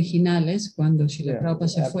 gurús originales, cuando Srila Prabhupada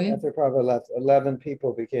se fue, After Prabhupada left, 11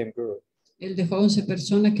 people became gurus. él dejó 11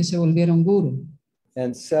 personas que se volvieron gurú,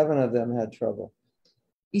 And 7 of them had trouble.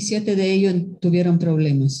 y 7 de ellos tuvieron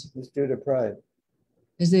problemas. It's due to pride.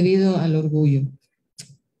 Es debido al orgullo.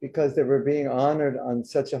 Because they were being honored on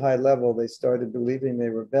such a high level, they started believing they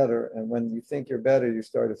were better. And when you think you're better, you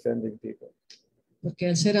start offending people. Porque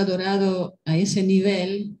al ser adorado a ese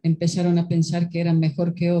nivel, empezaron a pensar que eran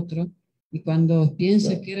mejor que otro. Y cuando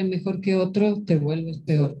piensas que eres mejor que otro, te vuelves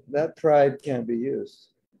peor. That pride can't be used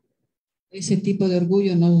Ese tipo de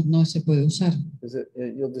orgullo no se puede usar because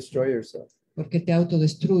you'll destroy yourself. porque te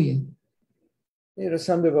autodestruye. You know,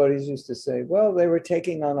 some devotees used to say, well, they were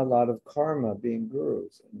taking on a lot of karma being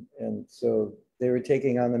gurus. And so they were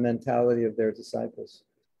taking on the mentality of their disciples.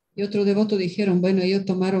 Y otros devotos dijeron, bueno, ellos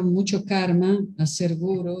tomaron mucho karma a ser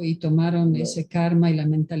guru y tomaron ese karma y la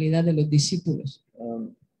mentalidad de los discípulos.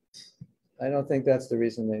 I don't think that's the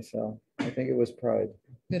reason they fell. I think it was pride.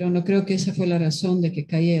 Pero no creo que esa fue la razón de que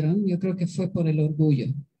cayeron. Yo creo que fue por el orgullo.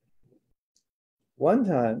 One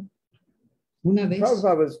time, Una vez,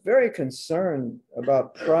 Prabhupada was very concerned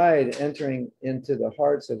about pride entering into the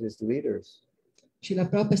hearts of his leaders. Srila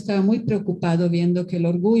Prabhupada estaba muy preocupado viendo que el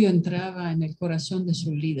orgullo entraba en el corazón de sus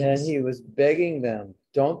And líderes he was begging them,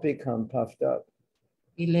 don't become puffed up.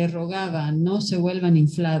 y le rogaba, no se vuelvan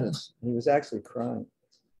inflados. He was actually crying.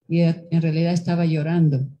 Y en realidad estaba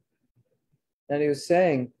llorando. And he was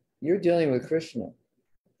saying, you're dealing with Krishna.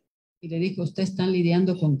 Y le dijo, ustedes están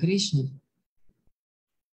lidiando con Krishna.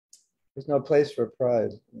 There's no place for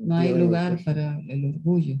pride. No hay Dealing with lugar Krishna. para el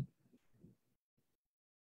orgullo.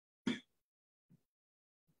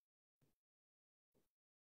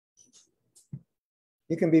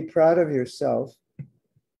 You can be proud of yourself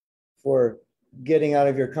for getting out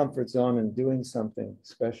of your comfort zone and doing something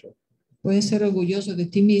special. Puedes ser orgulloso de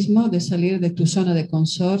ti mismo, de salir de tu zona de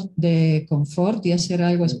confort y hacer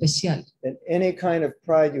algo especial. And any kind of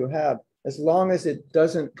pride you have, as long as it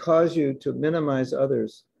doesn't cause you to minimize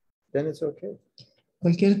others, then it's okay.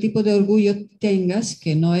 Cualquier tipo de orgullo tengas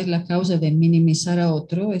que no es la causa de minimizar a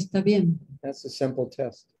otro, está bien. That's a simple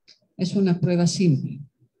test. Es una prueba simple.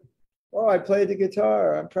 Oh, I played the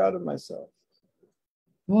guitar. I'm proud of myself.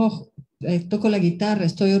 Oh, toco la guitarra,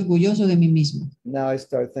 estoy orgulloso de mí mismo. Now I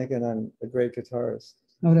start thinking I'm a great guitarist.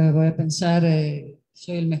 Ahora voy a pensar,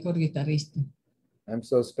 soy el mejor guitarrista, I'm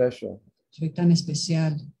so special. soy tan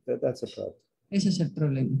especial. That's a problem. Ese es el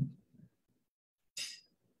problema.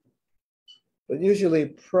 But usually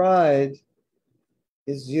pride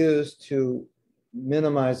is used to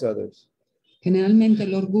minimize others Generalmente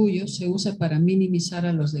el orgullo se usa para minimizar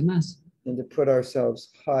a los demás and to put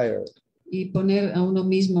ourselves higher. y poner a uno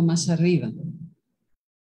mismo más arriba.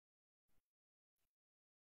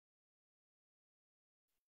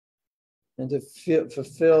 And to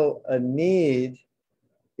fulfill a need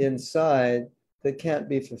inside that can't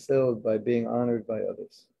be fulfilled by being honored by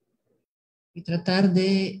others. Y tratar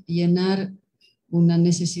de llenar unas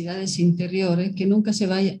necesidades interiores que nunca se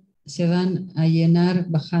van a llenar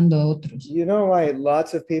bajando a otros. You know why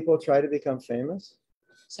lots of people try to become famous?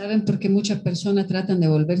 ¿Saben por qué muchas personas tratan de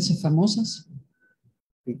volverse famosas?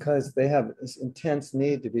 Because they have this intense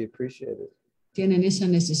need to be appreciated. Tienen esa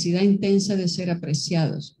necesidad intensa de ser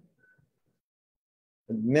apreciados.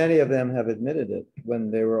 And many of them have admitted it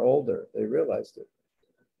when they were older. They realized it.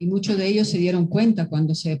 Y muchos de ellos se dieron cuenta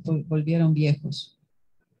cuando se volvieron viejos.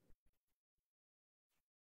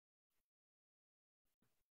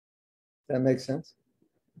 That makes sense?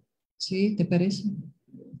 ¿Sí? ¿Te parece?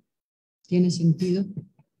 ¿Tiene sentido?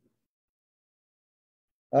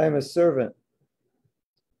 I am a servant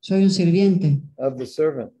Soy un sirviente of the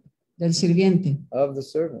servant del sirviente of the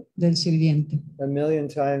servant, del sirviente. a million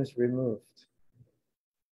times removed.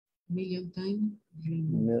 Million time.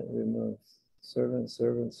 Removed. Servant,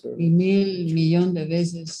 servant, Y servant. 1,000,000,000 de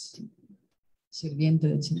veces sirviente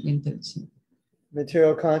del sirviente del sirviente.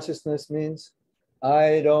 Material consciousness means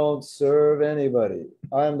I don't serve anybody.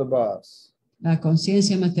 I'm the boss. La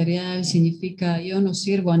conciencia material significa yo no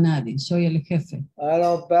sirvo a nadie, soy el jefe. I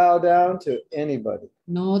don't bow down to anybody.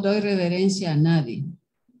 No doy reverencia a nadie.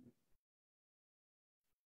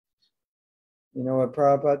 You know what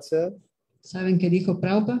Prabhupada said? ¿Saben qué dijo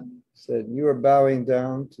Prabhupada? Said, you are bowing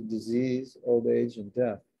down to disease, old age, and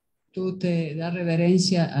death. Tú te das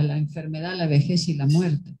reverencia a la enfermedad, la vejez y la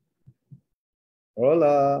muerte.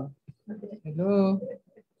 Hola. Hello,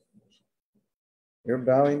 You're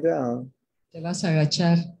bowing down. te vas a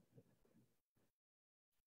agachar.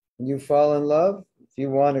 When you fall in love, if you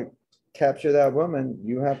want to capture that woman,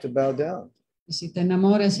 you have to bow down. Y si te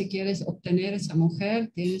enamoras y quieres obtener esa mujer,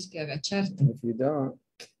 tienes que agacharte. If you don't,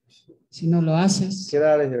 Si no lo haces, get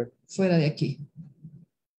out of here. fuera de aquí.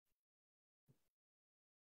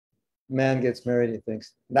 Man gets married, he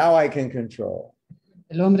thinks, now I can control.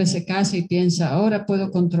 El hombre se casa y piensa, ahora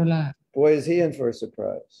puedo controlar. Boy, is he in for a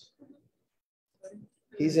surprise.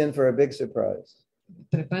 He's in for a big surprise.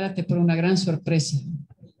 Prepárate por una gran sorpresa.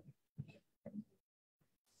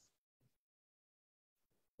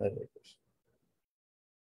 Hare Krishna.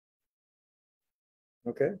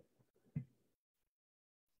 Okay?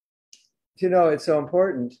 You know, it's so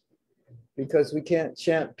important because we can't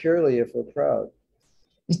chant purely if we're proud.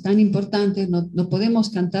 Es tan importante, no podemos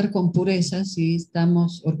cantar con pureza si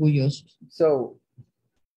estamos orgullosos. So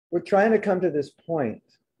we're trying to come to this point.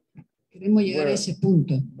 Queremos llegar a ese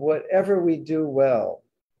punto. Whatever we do well,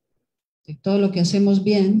 De todo lo que hacemos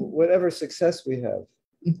bien, whatever success we have,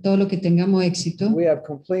 de todo lo que tengamos éxito, we have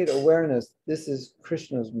complete awareness. This is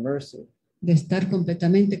Krishna's mercy. de estar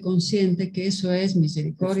completamente consciente que eso es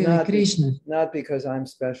misericordia de Krishna. Not because I'm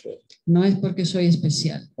special No es porque soy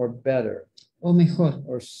especial, or better o mejor,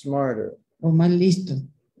 or smarter o más listo,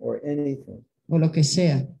 or anything. o lo que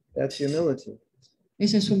sea. That's humility.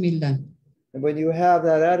 Esa es humildad. And when you have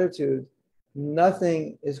that attitude,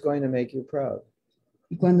 nothing is going to make you proud.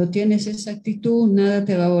 Y cuando tienes esa actitud, nada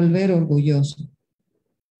te va a volver orgulloso.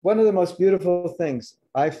 One of the most beautiful things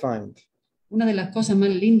I find Una de las cosas más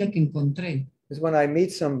lindas que encontré, is when I meet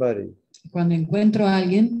somebody cuando encuentro a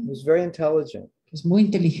alguien who's very intelligent que es muy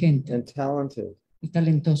inteligente and talented y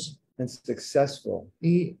talentoso and successful.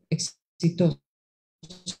 y exitoso,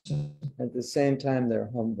 At the same time, they're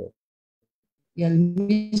humble. y al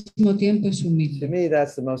mismo tiempo es To humilde. me,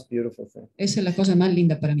 that's the most beautiful thing, Esa es la cosa más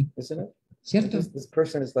linda para mí, isn't it? ¿cierto? This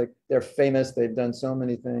person is like, they're famous, they've done so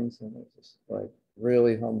many things, and they're just like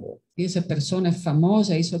really humble. Y esa persona es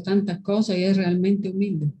famosa, hizo tantas cosas y es realmente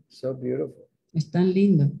humilde. So beautiful. Es tan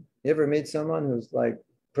lindo. You ever meet someone who's like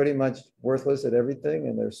pretty much worthless at everything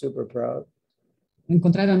and they're super proud?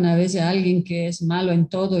 ¿Encontraron a veces a alguien que es malo en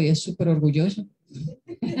todo y es súper orgulloso?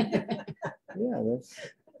 Yeah,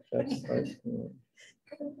 that's like,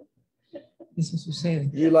 Eso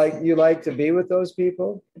sucede. you like to be with those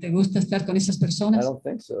people? ¿Te gusta estar con esas I personas? don't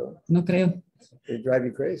think so. No creo. They drive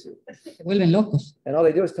you crazy. Se vuelven locos. And all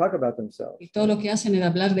they do is talk about themselves. Y todo lo que hacen es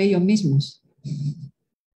hablar de ellos mismos.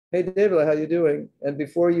 Hey, David, how you doing? And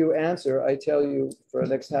before you answer, I tell you for the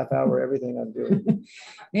next half hour everything I'm doing.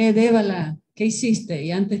 Dévala, ¿qué hiciste?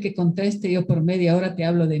 Y antes que conteste, yo por media hora te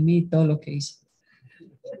hablo de mí y todo lo que hice.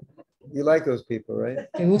 You like those people, right?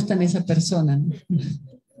 ¿Te gustan esa persona? ¿No?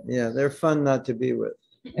 Yeah, they're fun not to be with.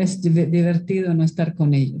 Es divertido no estar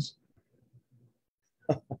con ellos.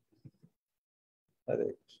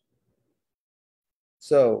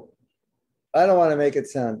 So, I don't want to make it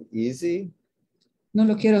sound easy, No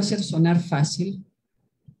lo quiero hacer sonar fácil,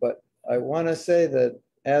 but I want to say that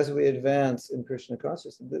as we advance in Krishna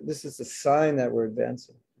consciousness, this is a sign that we're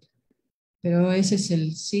advancing. pero ese es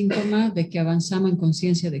el síntoma de que avanzamos en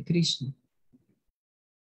conciencia de Krishna.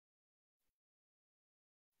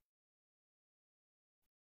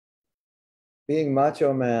 Being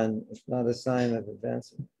macho man is not a sign of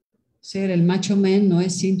advancing. Ser el macho man no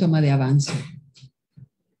es síntoma de avance,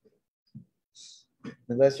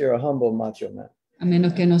 Unless you're a humble macho man. a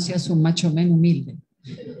menos que no seas un macho man humilde.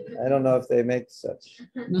 I don't know if they make such.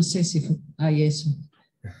 No sé si hay eso.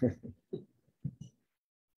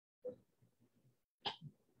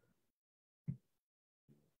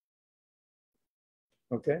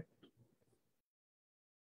 Okay.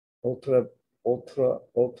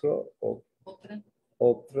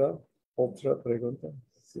 Otra pregunta.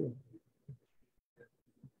 Sí.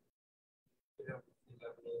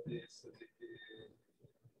 De eso, de que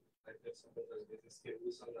hay personas a veces que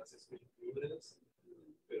usan las escrituras,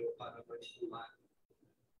 pero para manipular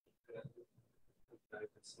a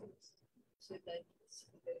personas. So that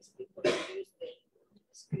there's people who use the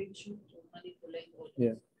scripture to manipulate others.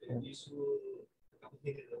 Yeah. Isso acaba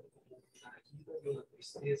generando como uma ira e uma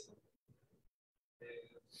tristeza.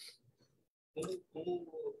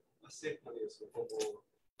 Como fazer com isso? Como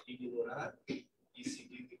ignorar e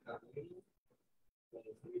seguir de caminho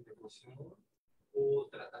como fluir de emoção ou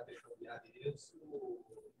tratar de cambiar isso?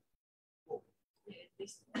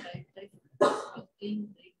 This type of thing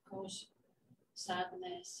they cause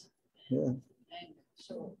sadness Yeah. and anger.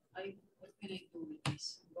 So what can I do with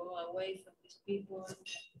this? Go away from these people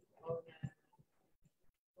or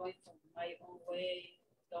going from my own way,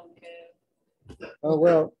 don't care. Oh,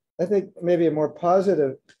 well, I think maybe a more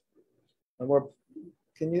positive,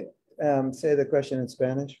 can you say the question in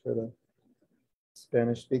Spanish for the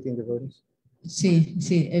Spanish speaking devotees? Sí,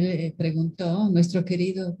 él preguntó, nuestro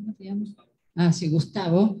querido, ¿cómo se llama? Sí,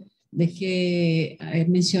 Gustavo, de que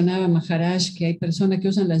mencionaba Maharaj que hay personas que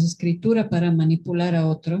usan las escrituras para manipular a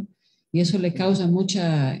otro y eso le causa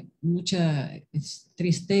mucha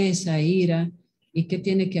tristeza, ira, y qué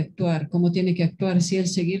tiene que actuar, cómo tiene que actuar, si él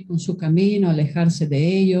seguir con su camino, alejarse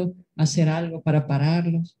de ellos, hacer algo para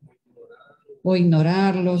pararlos o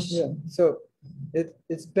ignorarlos. Yeah, so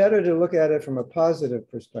it's better to look at it from a positive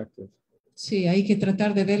perspective. Sí, hay que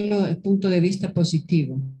tratar de verlo desde el punto de vista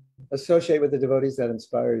positivo. associate with the devotees that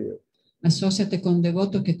inspire you, Asóciate con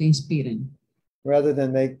devotos que te inspiren. rather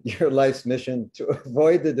than make your life's mission to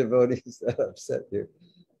avoid the devotees that upset you.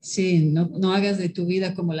 Sí, no hagas de tu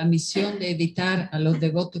vida como la misión de evitar a los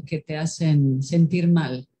devotos que te hacen sentir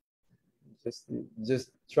mal. Just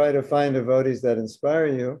try to find devotees that inspire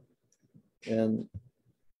you, and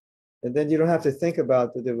then you don't have to think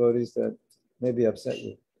about the devotees that maybe upset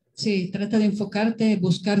you. Sí, trata de enfocarte,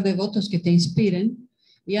 buscar devotos que te inspiren.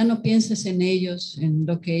 Ya no pienses en ellos, en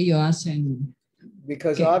lo que ellos hacen.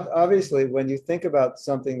 Because Okay. obviously, when you think about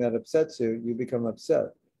something that upsets you, you become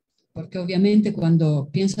upset. Porque obviamente cuando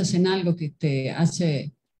piensas en algo que te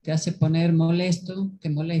hace poner molesto, te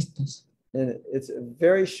molestas. And it's a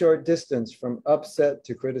very short distance from upset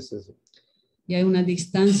to criticism. Y hay una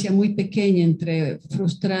distancia muy pequeña entre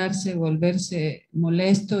frustrarse, volverse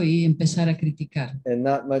molesto y empezar a criticar. And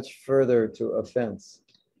not much further to offense.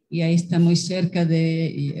 Y ahí está muy cerca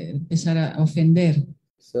de empezar a ofender.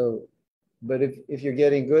 So, but if you're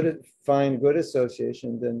getting good at find good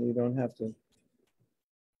association, then you don't have to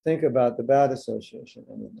think about the bad association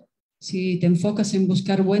anymore. Si te enfocas en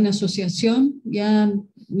buscar buena asociación, ya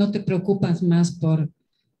no te preocupas más por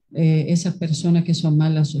esas personas que son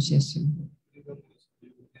mala asociación. Digamos, yo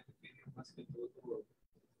me refiero más que todo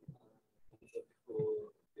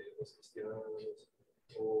de los cristianos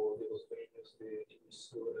o de los dueños de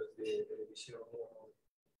emisoras de televisión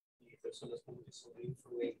y personas como que son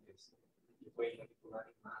influentes y pueden manipular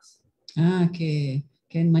en masa. Que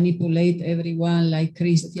can manipulate everyone like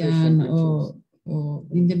Christian Christian o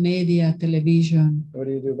in the media, television. What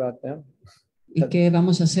do you do about them? ¿Y qué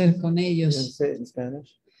vamos a hacer con You can ellos? say it in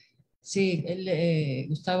Spanish. Sí,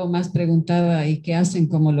 Gustavo más preguntaba, ¿y qué hacen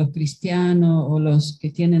como los cristianos o los que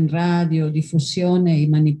tienen radio, difusiones y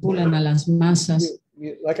manipulan a las masas?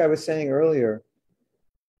 Like I was saying earlier,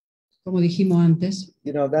 Como dijimos antes,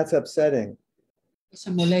 that's upsetting esa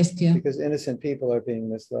molestia because innocent people are being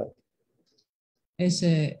misled. es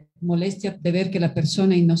molestia de ver que la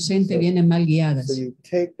persona inocente viene mal guiada. So you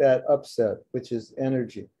take that upset, which is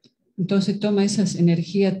energy, Entonces toma esa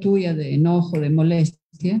energía tuya de enojo, de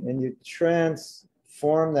molestia, and you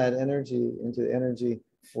transform that energy into energy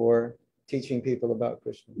for teaching people about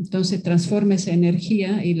Krishna. entonces transforma esa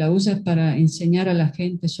energía y la usa para enseñar a la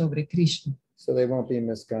gente sobre Krishna. So they won't be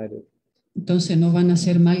misguided. Entonces no van a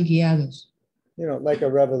ser mal guiados, Like a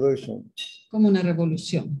revolution. como una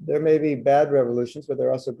revolución. There may be bad revolutions, but there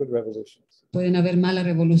are also good revolutions. Pueden haber malas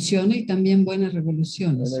revoluciones y también buenas And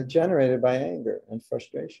revoluciones. they're generated by anger and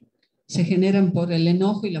frustration. Se generan por el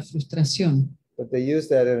enojo y la frustración, But they use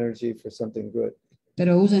that energy for something good.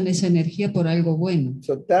 pero usan esa energía por algo bueno.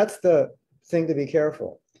 So that's the thing to be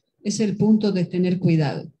careful. Es el punto de tener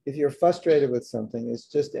cuidado. If you're frustrated with something, it's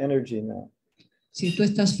just energy now. Si tú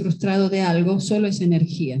estás frustrado de algo, solo es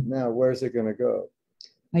energía. Now, where's it going to go?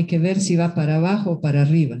 Hay que ver si va para abajo o para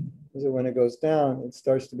arriba. Because when it goes down, it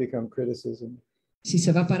starts to become criticism. Si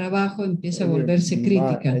se va para abajo, empieza a And your volverse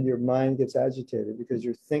crítica. and your mind gets agitated because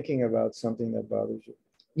you're thinking about something that bothers you.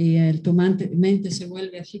 Y tu mente se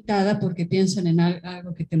vuelve agitada porque piensan en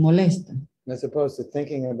algo que te molesta. As opposed to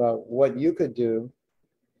thinking about what you could do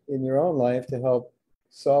in your own life to help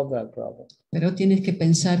solve that problem. Pero tienes que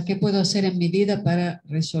pensar qué puedo hacer en mi vida para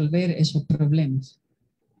resolver esos problemas.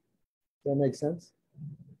 Does that make sense?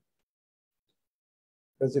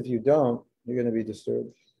 Because if you don't, you're going to be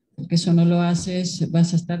disturbed. Porque eso no lo haces,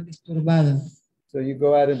 vas a estar disturbado. So you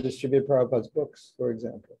go out and distribute Prabhupada's books, for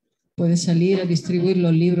example. Puedes salir a distribuir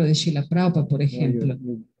los libros de Srila Prabhupada, por ejemplo.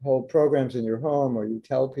 You hold programs in your home, or you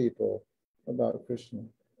tell people about Krishna.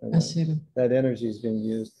 And that energy is being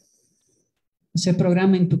used. Hacer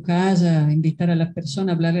programa en tu casa, invitar a las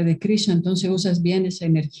personas a hablarle de Krishna, entonces usas bien esa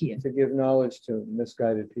energía. To give knowledge to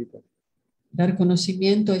misguided people. Dar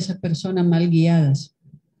conocimiento a esas personas mal guiadas.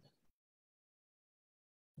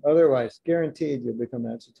 Otherwise, guaranteed you'll become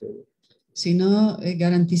agitated. Si no, es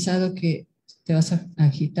garantizado que te vas a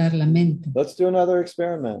agitar la mente. Let's do another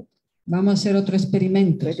experiment. Vamos a hacer otro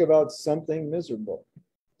experimento. Think about something miserable,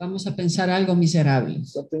 Vamos a pensar algo miserable,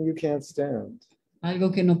 something you can't stand.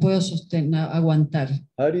 algo que no puedo aguantar.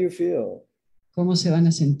 How do you feel? ¿Cómo se van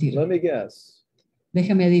a sentir? Let me guess.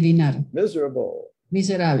 Déjame adivinar. Miserable.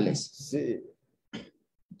 Miserables. Sí.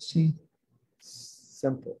 Sí.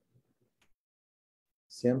 Simple.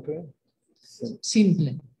 Siempre.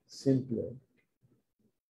 Simple. Simple.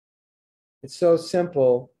 It's so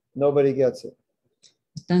simple, nobody gets it.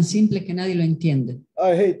 Es tan simple que nadie lo entiende.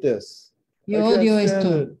 I hate this. Yo I can't odio stand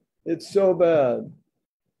esto. it. It's so bad.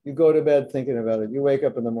 You go to bed thinking about it. You wake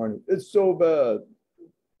up in the morning. It's so bad.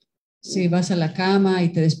 Sí, vas a la cama y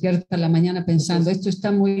te despiertas a la mañana pensando, esto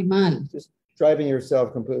está muy mal. Just driving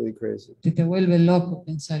yourself completely crazy. que te vuelve loco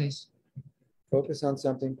pensar eso. Focus on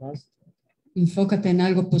something positive. Enfócate en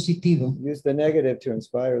algo positivo. Use the negative to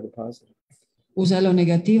inspire the positive. Usa lo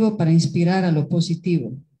negativo para inspirar a lo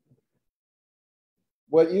positivo.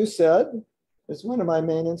 What you said is one of my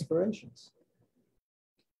main inspirations.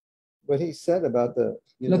 What he said about the,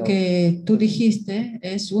 Lo que tú dijiste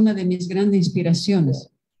es una de mis grandes inspiraciones.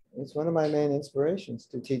 it's one of my main inspirations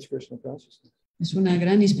to teach Krishna consciousness. Es una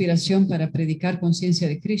gran inspiración para predicar conciencia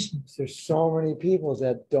de Krishna. There's so many people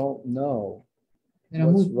that don't know Pero,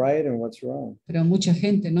 what's mu- right and what's wrong. pero mucha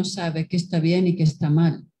gente no sabe qué está bien y qué está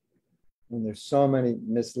mal. And there's so many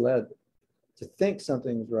misled to think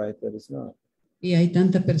something's right that it's not. Y hay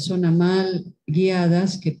tanta persona mal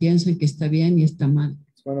guiadas que piensan que está bien y está mal.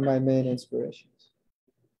 It's one of my main inspirations.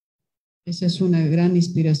 Esa es una gran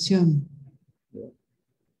inspiración.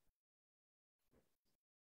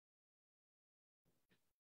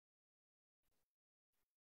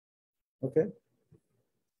 Okay.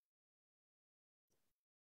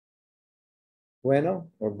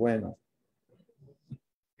 Bueno or bueno?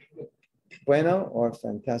 Bueno or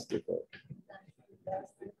fantastico?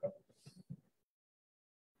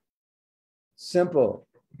 Simple.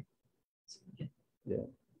 Yeah.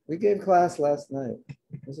 We gave class last night.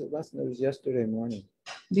 Was it last night? It was yesterday morning.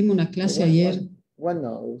 Dimos una clase ayer. One,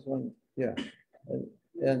 no, it was one, yeah.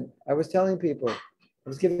 And I was telling people, I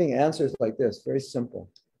was giving answers like this, very simple.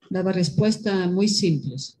 Daba respuestas muy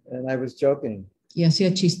simples And I was joking. y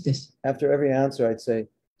hacía chistes. After every answer, I'd say,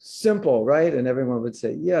 simple, right? And everyone would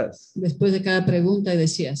say, yes. Después de cada pregunta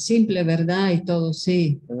decía, simple, ¿verdad? Y todo,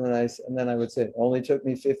 sí. And then I would say, only took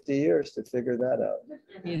me 50 years to figure that out.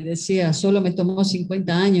 Y decía, solo me tomó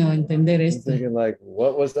 50 años entender I'm esto. thinking like,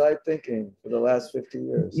 what was I thinking for the last 50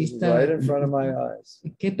 years? This is right in front of my eyes.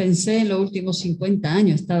 ¿Qué pensé en los últimos 50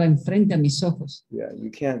 años? Estaba enfrente a mis ojos. Yeah,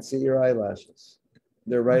 you can't see your eyelashes.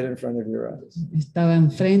 They're right in front of your eyes. Estaba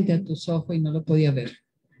enfrente a tus ojos y no lo podía ver.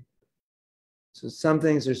 So some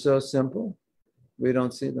things are so simple, we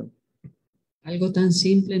don't see them. Algo tan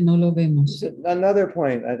simple no lo vemos. So another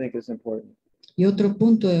point I think is important. Y otro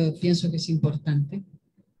punto pienso que es importante.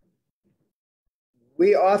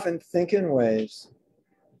 We often think in ways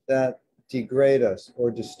that degrade us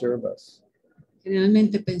or disturb us.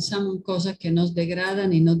 Generalmente pensamos en cosas que nos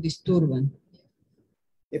degradan y nos disturban.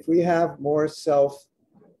 If we have more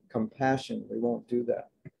self-compassion, we won't do that.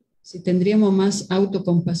 Si tendríamos más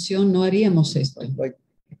autocompasión, no haríamos esto. Like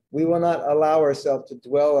we will not allow ourselves to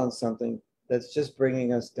dwell on something that's just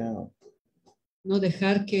bringing us down. No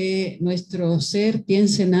dejar que nuestro ser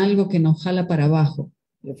piense en algo que nos jala para abajo.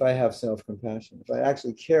 If I have self-compassion, if I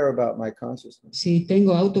actually care about my consciousness. Si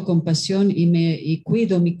tengo autocompasión y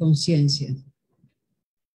cuido mi conciencia.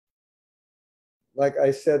 Like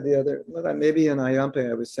I said the other, maybe in Ayampe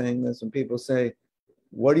I was saying this, and people say,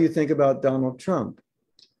 what do you think about Donald Trump?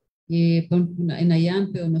 Y en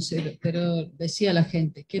Ayampe o no sé, pero decía la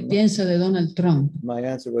gente, ¿qué piensa de Donald Trump? My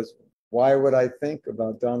answer was, why would I think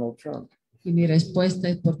about Donald Trump? Y mi respuesta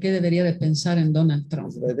es, ¿por qué debería de pensar en Donald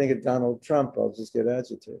Trump? If I think of Donald Trump, I'll just get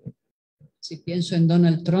agitated. Si pienso en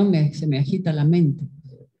Donald Trump, se me agita la mente.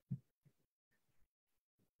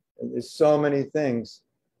 And there's so many things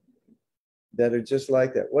that are just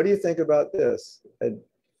like that. What do you think about this?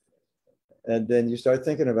 And then you start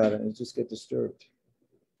thinking about it and you just get disturbed.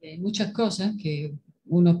 Y hay muchas cosas que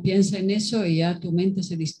uno piensa en eso y ya tu mente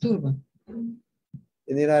se disturba.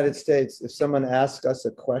 In the United States, if someone asks us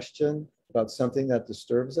a question about something that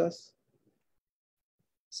disturbs us,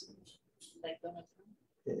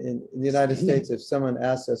 in the United States, if someone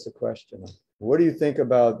asks us a question, what do you think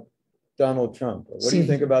about Donald Trump? Or what do you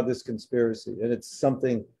think about this conspiracy? And it's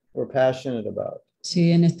something we're passionate about.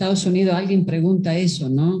 Si en Estados Unidos alguien pregunta eso,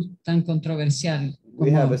 ¿no? Tan controversial.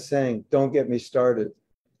 We have a saying, don't get me started.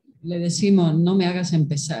 Le decimos, no me hagas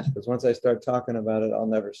empezar. Because once I start talking about it, I'll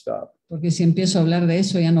never stop. Porque si empiezo a hablar de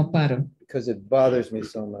eso, ya no paro. Because it bothers me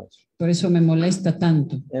so much. Por eso me molesta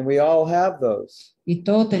tanto. And we all have those. Y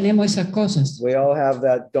todos tenemos esas cosas. We all have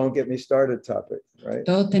that don't get me started topic, right?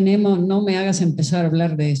 Todos tenemos, no me hagas empezar a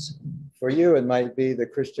hablar de eso. For you, it might be the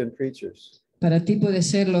Christian preachers. Para ti puede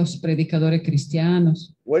ser los predicadores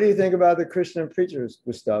cristianos. What do you think about the Christian preachers,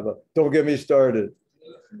 Gustavo? Don't get me started.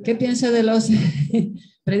 ¿Qué piensa de los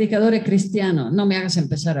predicadores cristianos? No me hagas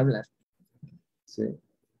empezar a hablar. See?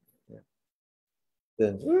 Yeah.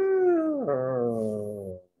 Then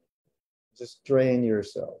just drain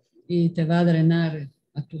yourself. Y te va a drenar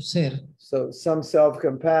a tu ser. So some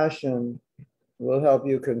self-compassion will help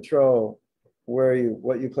you control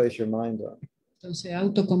what you place your mind on. Entonces,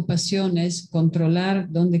 autocompasión es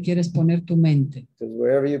controlar dónde quieres poner tu mente. Because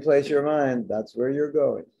wherever you place your mind, that's where you're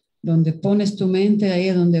going. Donde pones tu mente, ahí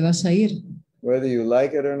es donde vas a ir. Whether you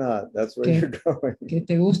like it or not, that's where Okay. you're going. Que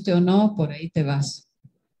te guste o no, por ahí te vas.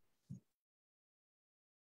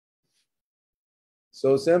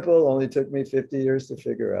 So simple, only took me 50 years to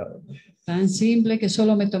figure out. Tan simple que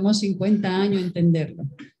solo me tomó 50 años entenderlo.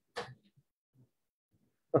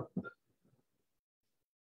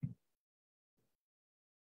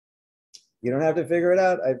 You don't have to figure it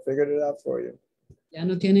out. I figured it out for you. Ya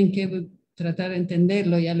no tienen que tratar de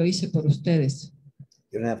entenderlo, ya lo hice por ustedes.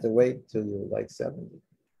 You don't have to wait till you're like 70.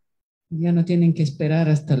 Ya no tienen que esperar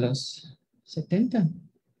hasta los 70.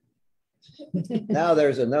 Now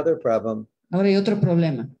there's another problem. Ahora hay otro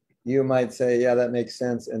problema. You might say, yeah, that makes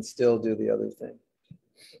sense, and still do the other thing.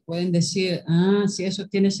 Pueden decir, sí, eso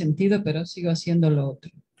tiene sentido, pero sigo haciendo lo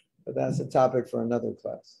otro. But that's a topic for another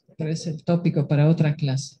class. Pero es el tópico para otra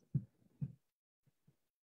clase.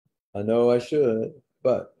 I know I should,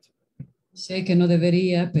 but Sé que no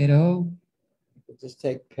debería, pero just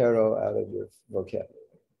take pero out of your vocabulary.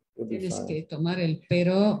 You'll be tienes fine. que tomar el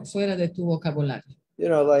pero fuera de tu vocabulario. You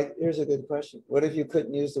know, like, here's a good question. What if you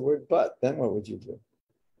couldn't use the word but? Then what would you do?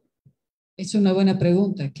 Es una buena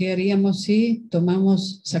pregunta. ¿Qué haríamos si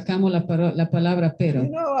sacamos la palabra pero? You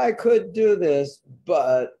know, I could do this,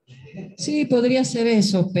 but Sí, podría ser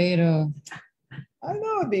eso, pero I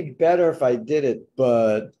know it'd be better if I did it,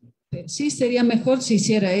 but sí sería mejor si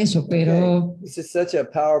hiciera eso, pero this is such a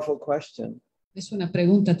powerful question. es una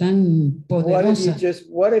pregunta tan poderosa.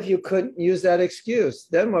 What if you couldn't use that excuse?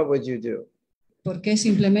 Then what would you do? ¿Por qué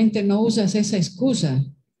simplemente no usas esa excusa?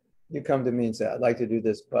 You come to me and say, I'd like to do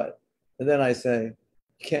this, but, and then I say,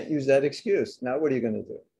 you can't use that excuse. Now what are you going to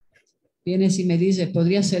do? Vienes y me dices,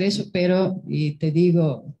 podría hacer eso, pero, y te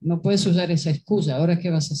digo, no puedes usar esa excusa. ¿Ahora qué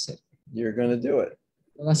vas a hacer? You're going to do it.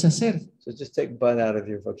 Lo vas a hacer. So just take but out of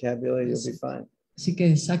your vocabulary, you'll be fine. Así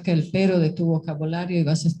que saca el pero de tu vocabulario y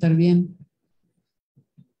vas a estar bien.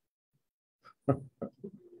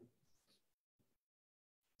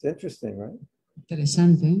 It's interesting, right?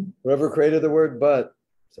 Interesante, ¿eh? Whoever created the word but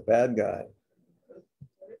is a bad guy.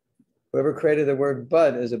 Whoever created the word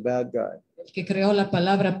but is a bad guy. El que creó la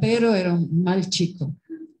palabra pero era un mal chico.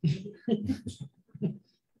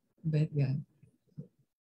 Bad guy.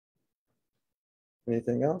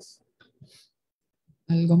 Anything else?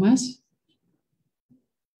 ¿Algo más?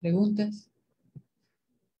 ¿Preguntas?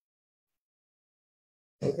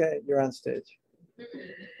 Okay, you're on stage.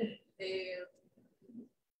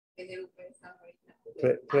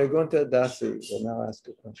 Pregunta Dasi will now ask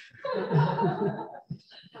a question.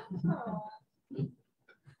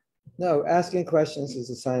 No, asking questions is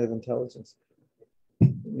a sign of intelligence.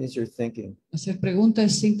 It means you're thinking. Hacer preguntas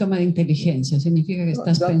es síntoma de inteligencia, significa que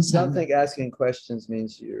estás Don't pensando. think asking questions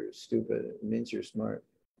means you're stupid. It means you're smart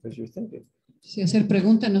because you're thinking. Si hacer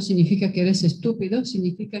preguntas no significa que eres estúpido,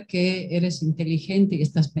 significa que eres inteligente y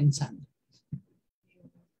estás pensando.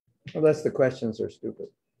 Unless the questions are stupid.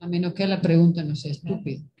 A menos que la pregunta no sea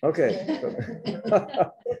estúpida. Okay.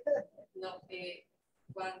 No,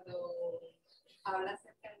 cuando hablas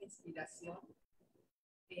acerca de la inspiración,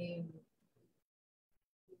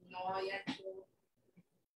 no hay hecho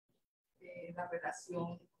la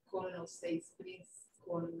relación con los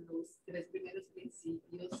con los tres primeros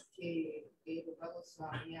principios que Rupa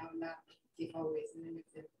Goswami habla que favorecen el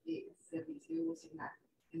servicio devocional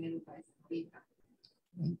en el país rica.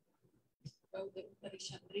 Los tres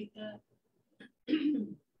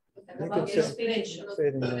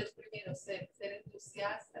primeros, ser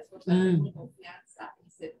entusiasta, esforzarse con confianza y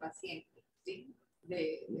ser paciente, ¿sí? Bueno,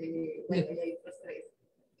 y hay otros tres.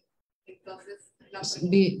 Entonces,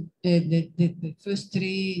 the first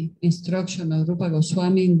three instructions of Rupa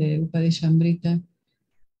Goswami in the Upadeshamrita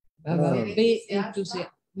about be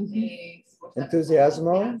Entusiasmo.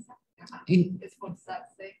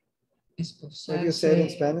 Esforzarse. How do you say it in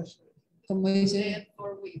Spanish? ¿Cómo dice?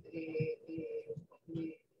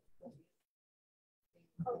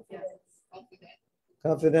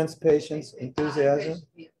 Confidence, patience, enthusiasm.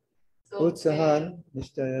 Utsahan,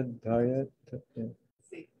 nishtaya, dharya.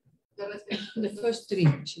 The first three,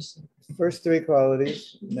 she said. First three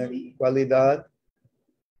qualities. Cualidad.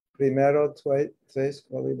 Primero, tres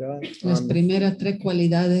cualidad. Las primeras tres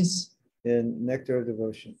cualidades. In Nectar of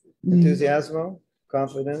Devotion. Enthusiasmo,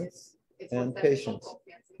 confidence, and patience.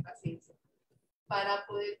 Para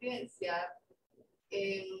poder vivenciar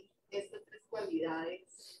estas tres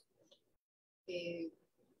cualidades,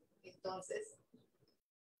 entonces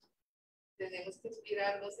tenemos que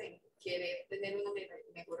inspirarnos en querer tener una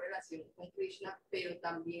mejor relación con Krishna, pero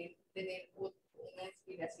también tener una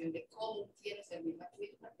inspiración de cómo quiero servir a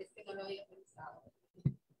Krishna. Es que no lo había pensado.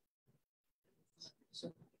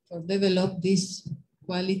 So, to develop these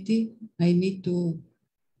quality, I need to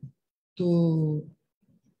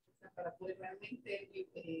Para poder realmente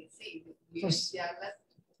sí, Pues, vivenciarlas.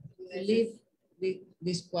 live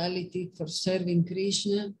this quality for serving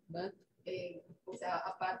Krishna, but O sea,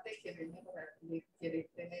 aparte de querer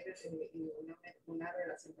tener una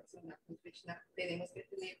relación personal con Krishna, tenemos que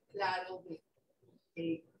tener claro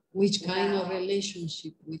which kind of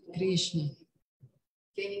relationship with Krishna?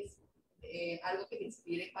 Algo que le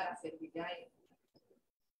inspire para servir a él.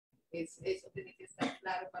 Eso tiene que estar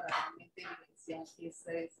claro para realmente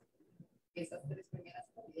vivenciar esas tres primeras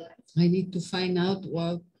cualidades. I need to find out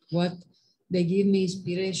what they give me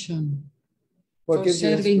inspiration What for gives you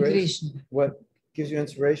serving inspiration? Krishna. What gives you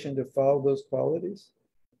inspiration to follow those qualities?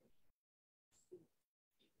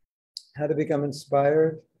 How to become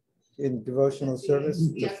inspired in devotional service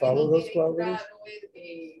to follow those qualities?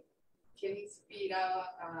 Que le inspira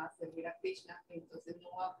a servir a Krishna, entonces no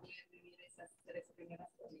va a poder vivir esas tres primeras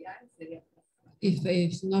cualidades. If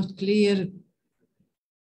it's not clear,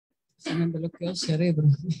 se me bloqueó el cerebro.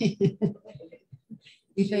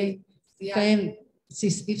 If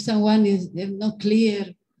someone is not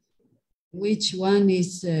clear which one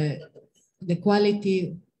is the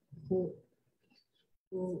quality or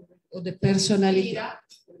the personality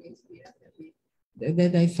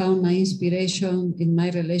that I found my inspiration in my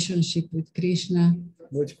relationship with Krishna.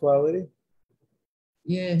 Which quality?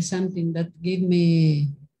 Yeah, something that give me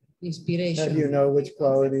inspiration. How do you know which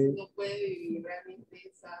quality?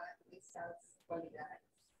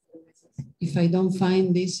 If I don't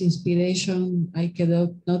find this inspiration, I cannot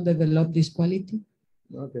not develop this quality.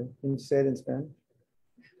 Okay, can you say it in Spanish?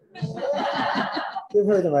 Give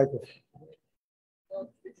her the microphone.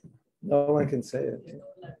 No one can say it.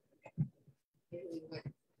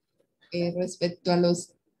 Respecto a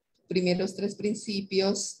los primeros tres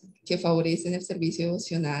principios que favorecen el servicio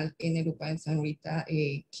devocional en el Upanishadita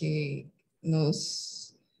que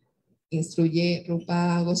nos instruye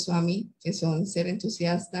Rupa Goswami, que son ser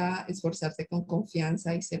entusiasta, esforzarse con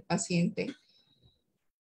confianza y ser paciente.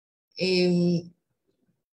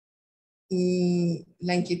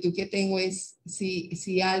 La inquietud que tengo es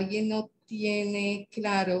si alguien no tiene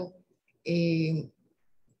claro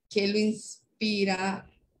qué lo inspira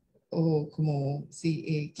o como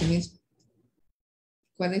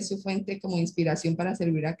cuál es su fuente como inspiración para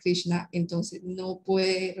servir a Krishna, entonces no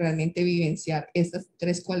puede realmente vivenciar estas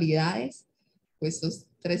tres cualidades o estos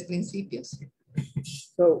tres principios.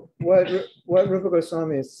 So what Rupa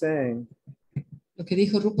Goswami is saying, Lo que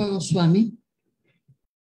dijo Rupa Goswami,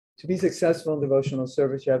 to be successful in devotional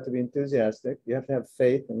service, you have to be enthusiastic, you have to have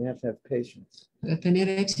faith, and you have to have patience. para tener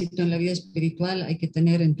éxito en la vida espiritual hay que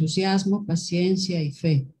tener entusiasmo, paciencia y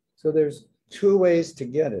fe. So there's two ways to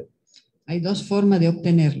get it. Hay dos formas de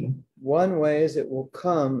obtenerlo. One way is it will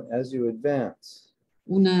come as you advance,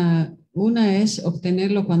 Una es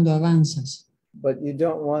obtenerlo cuando avanzas, but you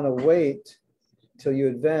don't want to wait till you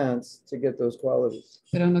advance to get those qualities.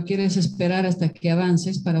 pero no quieres esperar hasta que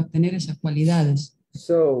avances para obtener esas cualidades.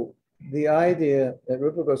 So the idea that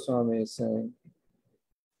Rupa Goswami is saying,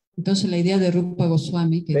 Entonces la idea de Rupa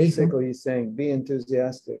Goswami que basically he's saying, be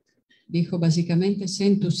enthusiastic, dijo básicamente, sé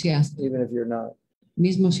entusiasta, even if you're not.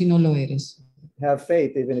 mismo si no lo eres. Have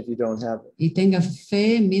faith, even if you don't have it. Y tenga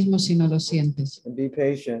fe, mismo si no lo sientes. And be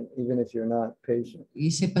patient, even if you're not patient. Y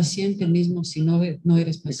sé paciente, mismo si no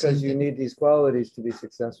eres Because you paciente. need these qualities to be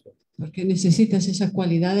successful. Porque necesitas esas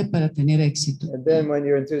cualidades para tener éxito. And then when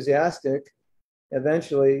you're enthusiastic,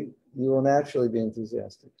 eventually you will naturally be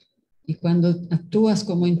enthusiastic. Y cuando actúas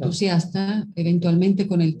como entusiasta, eventualmente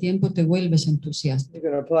con el tiempo te vuelves entusiasta. You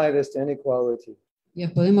can apply this to any quality. Ya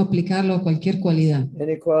podemos aplicarlo a cualquier cualidad.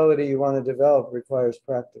 Any quality you want to develop requires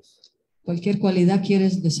practice. Cualquier cualidad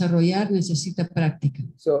quieres desarrollar necesita práctica.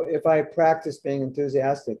 So if I practice being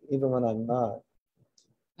enthusiastic, even when I'm not,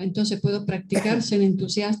 Entonces puedo practicar ser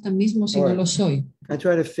entusiasta mismo si no lo soy. I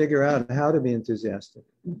try to figure out how to be enthusiastic.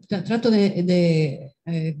 Trato de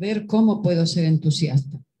ver cómo puedo ser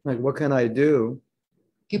entusiasta. Like, what can I do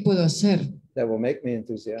 ¿Qué puedo hacer that will make me que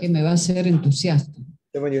enthusiastic? me va a hacer entusiasta?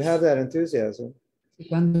 And when you have that enthusiasm, Y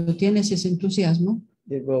cuando tienes ese entusiasmo,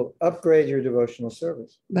 it will upgrade your devotional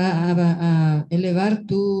service. va a elevar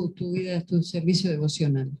tu vida, tu servicio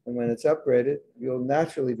devocional. And when it's upgraded, you'll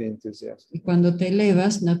naturally be enthusiastic. Y cuando te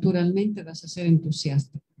elevas, naturalmente vas a ser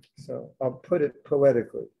entusiasta. So I'll put it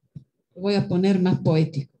poetically. Lo voy a poner más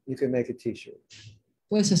poético. You can make a t-shirt.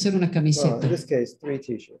 Puedes hacer una Well, camiseta. in this case, 3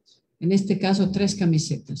 t-shirts. En este caso, 3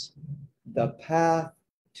 camisetas. The path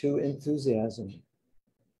to enthusiasm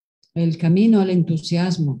El camino al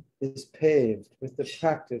entusiasmo is paved with the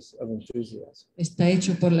practice of enthusiasm. está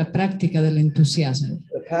hecho por la práctica del entusiasmo.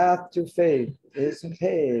 The path to faith is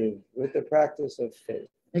paved with the practice of faith.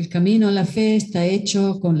 El camino a la fe está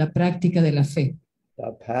hecho con la práctica de la fe.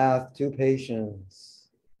 The path to patience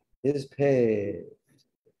is paved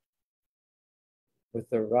with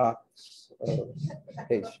the rocks of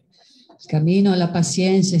patience. El camino a la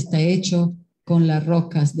paciencia está hecho con las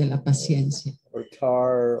rocas de la paciencia. Or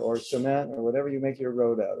tar or cement or whatever you make your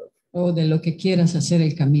road out of. O de lo que quieras hacer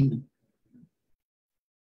el camino.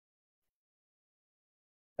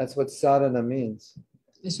 That's what sadhana means.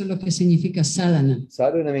 Eso es lo que significa sadhana.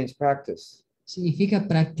 Sadhana means practice. Significa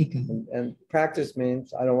práctica. And practice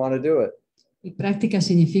means I don't want to do it, Y práctica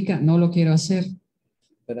significa no lo quiero hacer,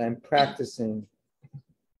 but I'm practicing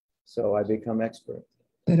so I become expert.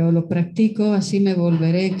 pero lo practico, así me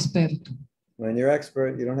volveré experto. When you're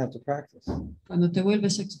expert, you don't have to practice. Cuando te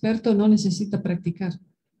vuelves experto, no necesitas practicar.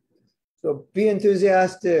 So be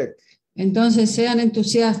enthusiastic, Entonces sean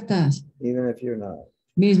entusiastas, even if you're not.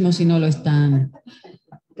 mismo si no lo están.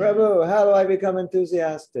 Prabhu, how do I become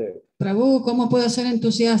enthusiastic? Prabhu, ¿cómo puedo ser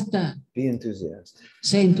entusiasta? Be enthusiastic.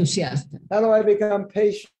 Sé entusiasta. How do I become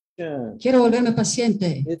patient? Quiero volverme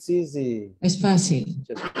paciente. It's easy. Es fácil.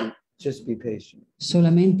 Just be patient.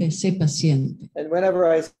 Solamente sé paciente. And whenever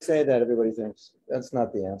I say that, everybody thinks that's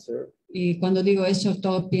not the answer. Y cuando digo eso,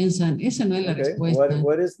 todos piensan, esa no es la Okay, respuesta.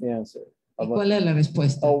 what is the answer? ¿Y cuál es la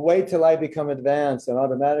respuesta? I'll wait till I become advanced and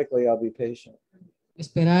automatically I'll be patient.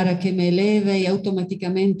 Esperar a que me eleve y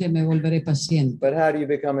automáticamente me volveré paciente. But how do you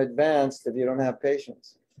become advanced if you don't have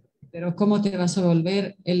patience? Pero ¿cómo te vas a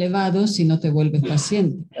volver elevado si no te vuelves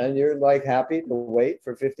paciente? And you're like happy to wait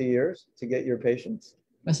for 50 years to get your patience?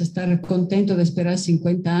 ¿Vas a estar contento de esperar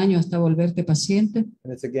 50 años hasta volverte paciente?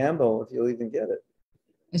 And it's a gamble if you'll even get it.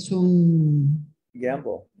 Es un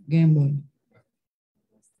Gamble. gamble.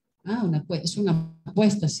 Es una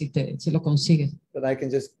apuesta si lo consigues. But I can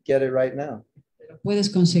just get it right now. Pero puedes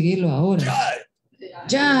conseguirlo ahora.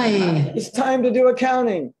 ¡Jai! It's time to do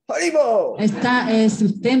accounting. Haribo! Es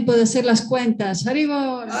tiempo de hacer las cuentas.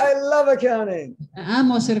 ¡Haribol! I love accounting.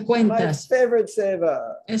 Amo hacer My cuentas. favorite seva.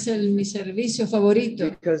 Es mi servicio favorito.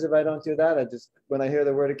 Because if I don't do that, when I hear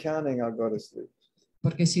the word accounting, I'll go to sleep.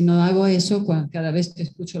 Porque si no hago eso, cada vez que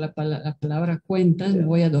escucho la palabra cuentas, me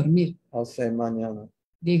voy a dormir. I'll say mañana.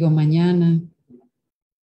 Digo mañana.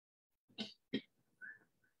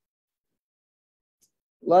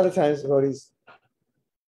 A lot of times, devotees,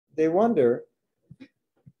 they wonder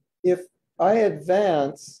if I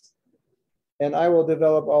advance and I will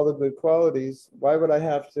develop all the good qualities, why would I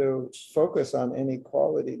have to focus on any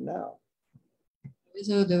quality now?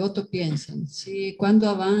 Eso los devotos piensan, si cuando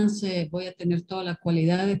avance voy a tener todas las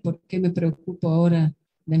cualidades, ¿por qué me preocupo ahora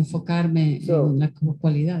de enfocarme en las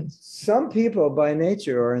cualidades? Some people by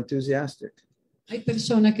nature are enthusiastic. Hay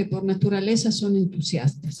personas que por naturaleza son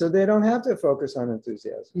entusiastas. So they don't have to focus on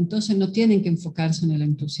enthusiasm. Entonces no tienen que enfocarse en el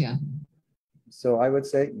entusiasmo. So I would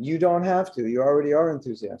say, you don't have to. You already are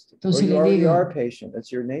enthusiastic. Entonces Or you le already digo, are patient. That's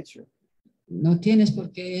your nature. No tienes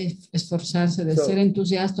por qué esforzarse de So- ser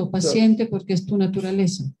entusiasta o paciente porque es tu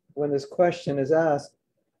naturaleza. When this question is asked,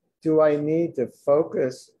 do I need to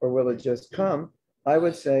focus or will it just come? I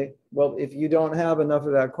would say, well, if you don't have enough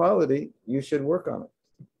of that quality, you should work on it.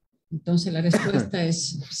 Entonces la respuesta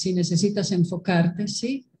es, si necesitas enfocarte,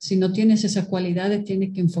 sí. Si no tienes esas cualidades,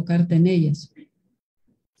 tienes que enfocarte en ellas.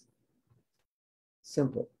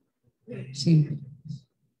 Simple. Simple.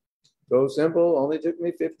 So simple, only took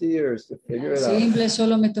me 50 years to figure it out. Simple,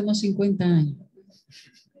 solo me tomó 50 años.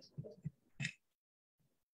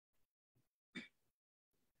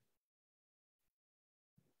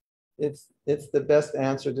 It's the best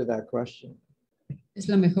answer to that question. Es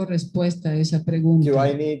la mejor respuesta a esa pregunta. Do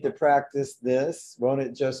I need to practice this? Won't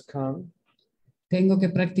it just come? ¿Tengo que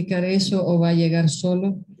practicar eso o va a llegar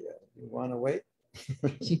solo? Yeah. You want to wait?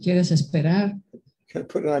 Si quieres esperar,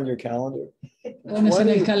 Put it on your calendar. pones en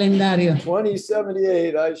el calendario.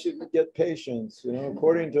 2078, I should get patience,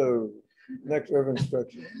 according to next Reverend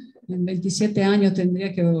instruction. En 27 años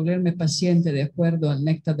tendría que volverme paciente de acuerdo al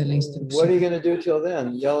néctar de la What are you instrucción. going to do till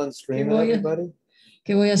then? Yell and scream at voy a- everybody?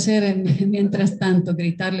 ¿Qué voy a hacer mientras tanto?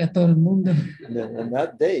 Gritarle a todo el mundo. And then on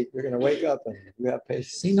that date, you're going to wake up and you have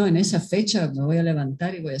patience. Si no, en esa fecha me voy a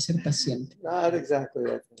levantar y voy a ser paciente. Not exactly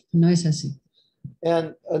like that. No es así.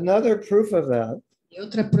 And another proof of that Y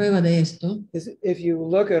otra prueba de esto is if you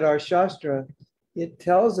look at our Shastra, it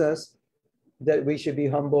tells us that we should be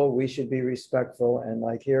humble, we should be respectful, and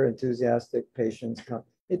like here, enthusiastic, patience.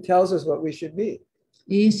 It tells us what we should be.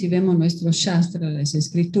 y si vemos nuestros shastra, las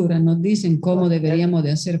escrituras nos dicen cómo deberíamos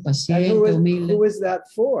de ser And paciente, humilde. who is that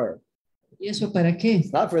for? ¿Y eso para qué?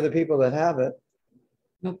 It's not for the people that have it.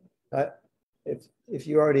 No. If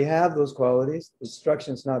you already have those qualities, the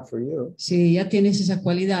instruction's not for you. Si ya tienes esas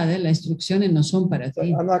cualidades, las instrucciones no son para So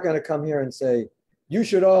ti. I'm not going to come here and say, you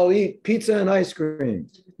should all eat pizza and ice cream,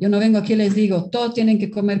 Yo no vengo aquí y les digo, todos tienen que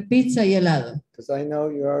comer pizza y helado, because I know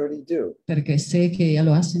you already do, porque sé que ya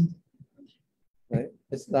lo hacen. right?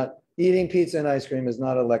 It's not, eating pizza and ice cream is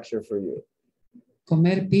not a lecture for you.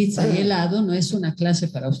 Comer pizza y helado no es una clase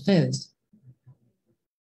para ustedes.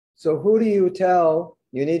 So who do you tell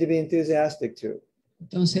you need to be enthusiastic to?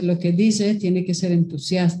 Entonces lo que dice tiene que ser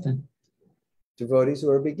entusiasta. Devotees who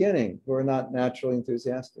are beginning, who are not naturally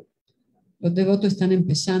enthusiastic. Los devotos están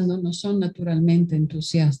empezando, no son naturalmente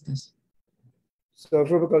entusiastas. So if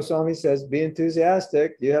Rupa Goswami says, be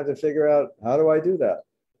enthusiastic, you have to figure out, how do I do that?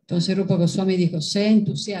 Entonces Rupa Goswami dijo, sé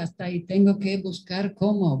entusiasta y tengo que buscar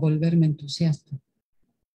cómo volverme entusiasta.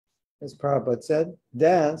 As Prabhupada said,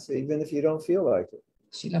 dance even if you don't feel like it.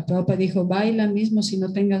 Si la Prabhupada dijo, baila mismo si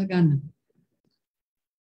no tengas ganas.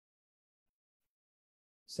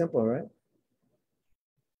 Simple, right?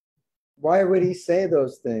 Why would he say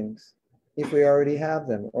those things if we already have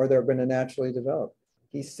them or they're going to naturally develop?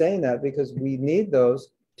 He's saying that because we need those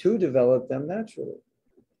to develop them naturally.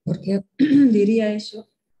 ¿Por qué diría eso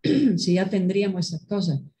si ya tendríamos esas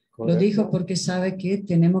cosas? Lo dijo Correcto. porque sabe que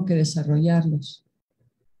tenemos que desarrollarlos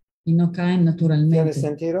y no caen ¿Tiene naturalmente.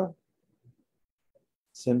 sentido?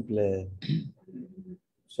 Simple.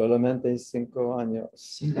 Solamente 5 años.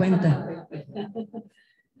 50.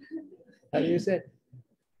 How do you say it?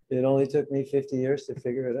 It only took me 50 years to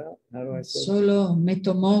figure it out. How do I say it? Solo me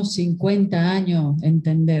tomó 50 años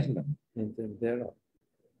entenderlo. Entenderlo.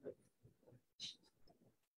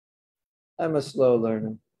 I'm a slow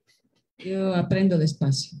learner. Yo aprendo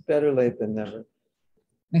despacio. Better late than never.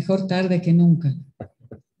 Mejor tarde que nunca.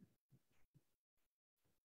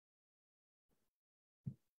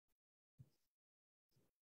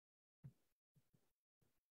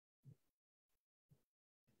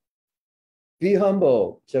 Be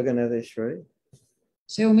humble, Jagannatheshwari.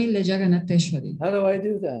 Sé humilde, Jagannatheshwari. How do I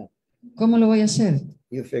do that? ¿Cómo lo voy a hacer?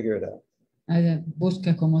 You figure it out.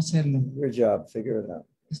 Busca cómo hacerlo. Your job, figure it out.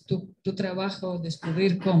 Es tu trabajo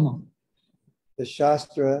descubrir cómo. The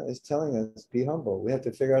Shastra is telling us, be humble. We have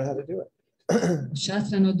to figure out how to do it.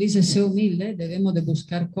 Shastra nos dice, sé humilde, debemos de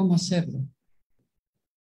buscar cómo hacerlo.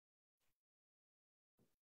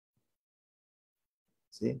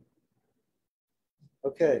 See?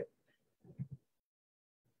 Okay.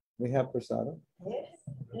 We have prasadam.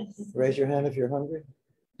 Raise your hand if you're hungry.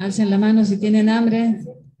 Alcen la mano si tienen hambre.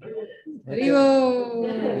 ¡Arriba!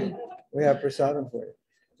 We have prasadam for you.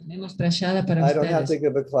 Tenemos prashada para I don't have to ustedes.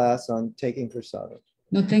 give a class on taking prasadam.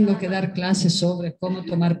 No tengo que dar clases sobre cómo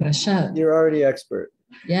tomar prashada. You're already expert.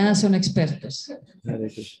 Ya son expertos. Hare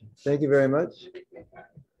Krishna. Thank you very much.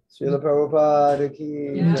 Srila Prabhupada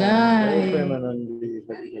ki Jai. Jai. Premanandi.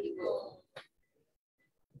 Hare Krishna.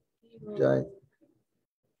 Jai.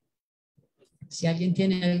 Si alguien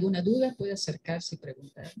tiene alguna duda, puede acercarse y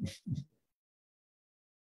preguntar.